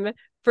them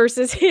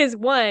versus his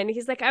one.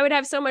 He's like, I would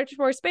have so much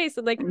more space.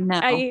 I'm like, no.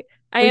 I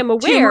am aware.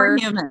 2 more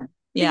humans.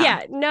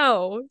 Yeah,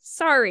 no,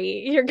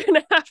 sorry. You're going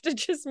to have to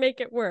just make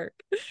it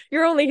work.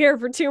 You're only here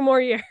for 2 more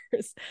years.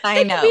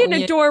 I know. Be in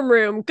a dorm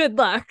room. Good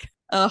luck.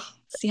 Oh,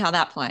 see how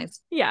that flies.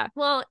 Yeah.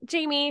 Well,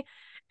 Jami,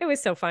 it was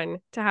so fun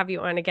to have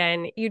you on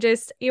again. You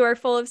are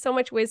full of so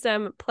much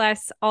wisdom,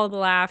 plus all the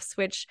laughs,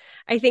 which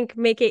I think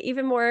make it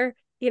even more,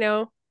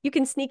 you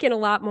can sneak in a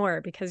lot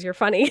more because you're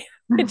funny,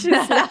 which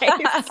is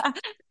nice.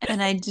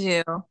 And I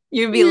do.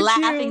 You'd be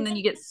laughing, then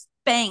you get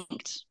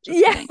spanked.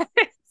 Yes,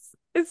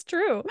 it's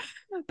true.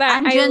 But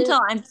I'm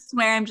gentle. I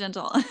swear I'm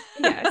gentle.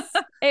 Yes.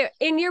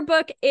 In your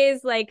book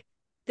is like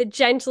the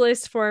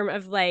gentlest form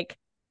of like,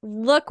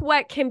 look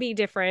what can be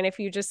different if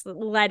you just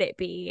let it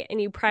be and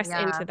you press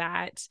into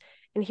that.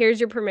 And here's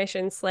your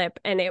permission slip.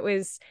 And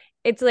it's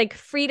like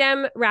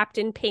freedom wrapped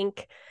in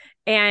pink.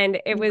 And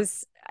it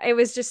was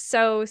just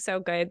so, so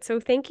good. So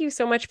thank you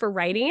so much for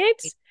writing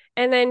it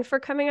and then for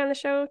coming on the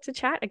show to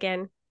chat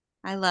again.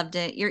 I loved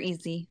it. You're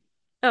easy.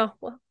 Oh,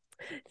 well,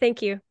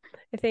 thank you.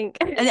 I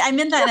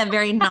meant that in a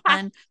very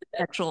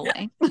non-sexual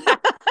way.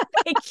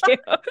 Thank you.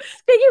 Thank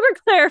you for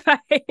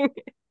clarifying.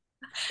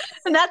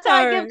 And that's how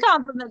I give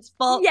compliments,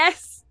 folks.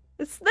 Yes,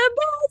 it's the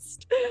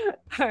best.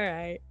 All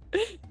right.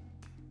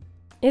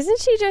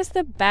 Isn't she just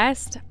the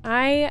best?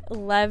 I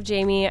love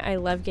Jami. I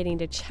love getting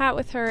to chat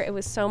with her. It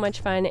was so much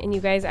fun. And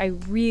you guys, I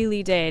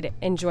really did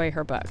enjoy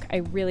her book. I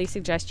really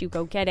suggest you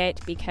go get it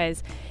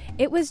because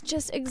it was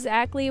just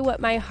exactly what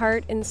my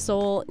heart and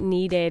soul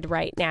needed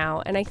right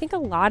now. And I think a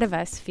lot of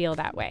us feel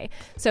that way.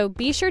 So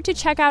be sure to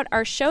check out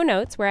our show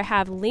notes where I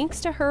have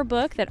links to her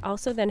book that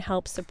also then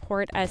help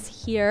support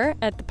us here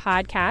at the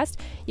podcast.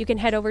 You can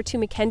head over to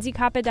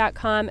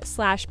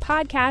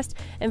MackenzieKoppa.com/podcast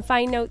and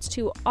find notes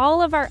to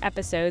all of our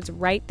episodes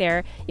right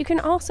there. You can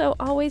also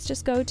always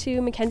just go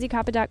to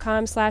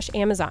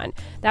MackenzieKoppa.com/Amazon.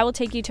 That will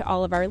take you to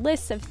all of our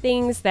lists of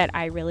things that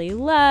I really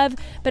love,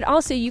 but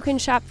also you can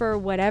shop for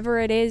whatever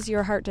it is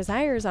your heart desires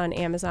on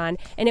Amazon,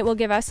 and it will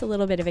give us a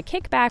little bit of a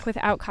kickback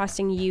without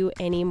costing you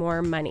any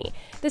more money.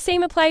 The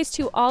same applies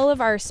to all of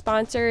our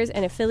sponsors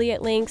and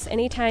affiliate links.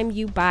 Anytime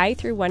you buy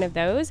through one of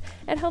those,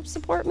 it helps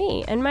support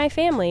me and my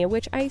family,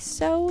 which I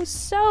so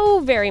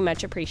very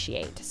much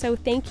appreciate. So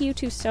thank you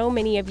to so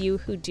many of you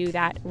who do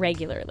that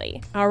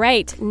regularly. All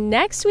right,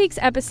 next week's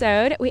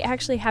episode, we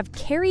actually have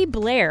Carrie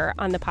Blair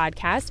on the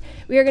podcast.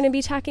 We are going to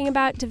be talking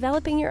about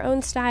developing your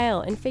own style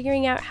and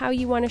figuring out how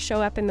you want to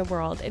show up in the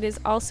world. It is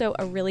also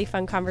a really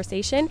fun conversation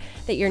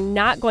that you're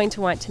not going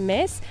to want to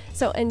miss.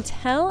 So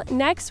until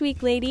next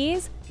week,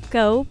 ladies,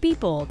 go be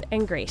bold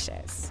and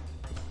gracious.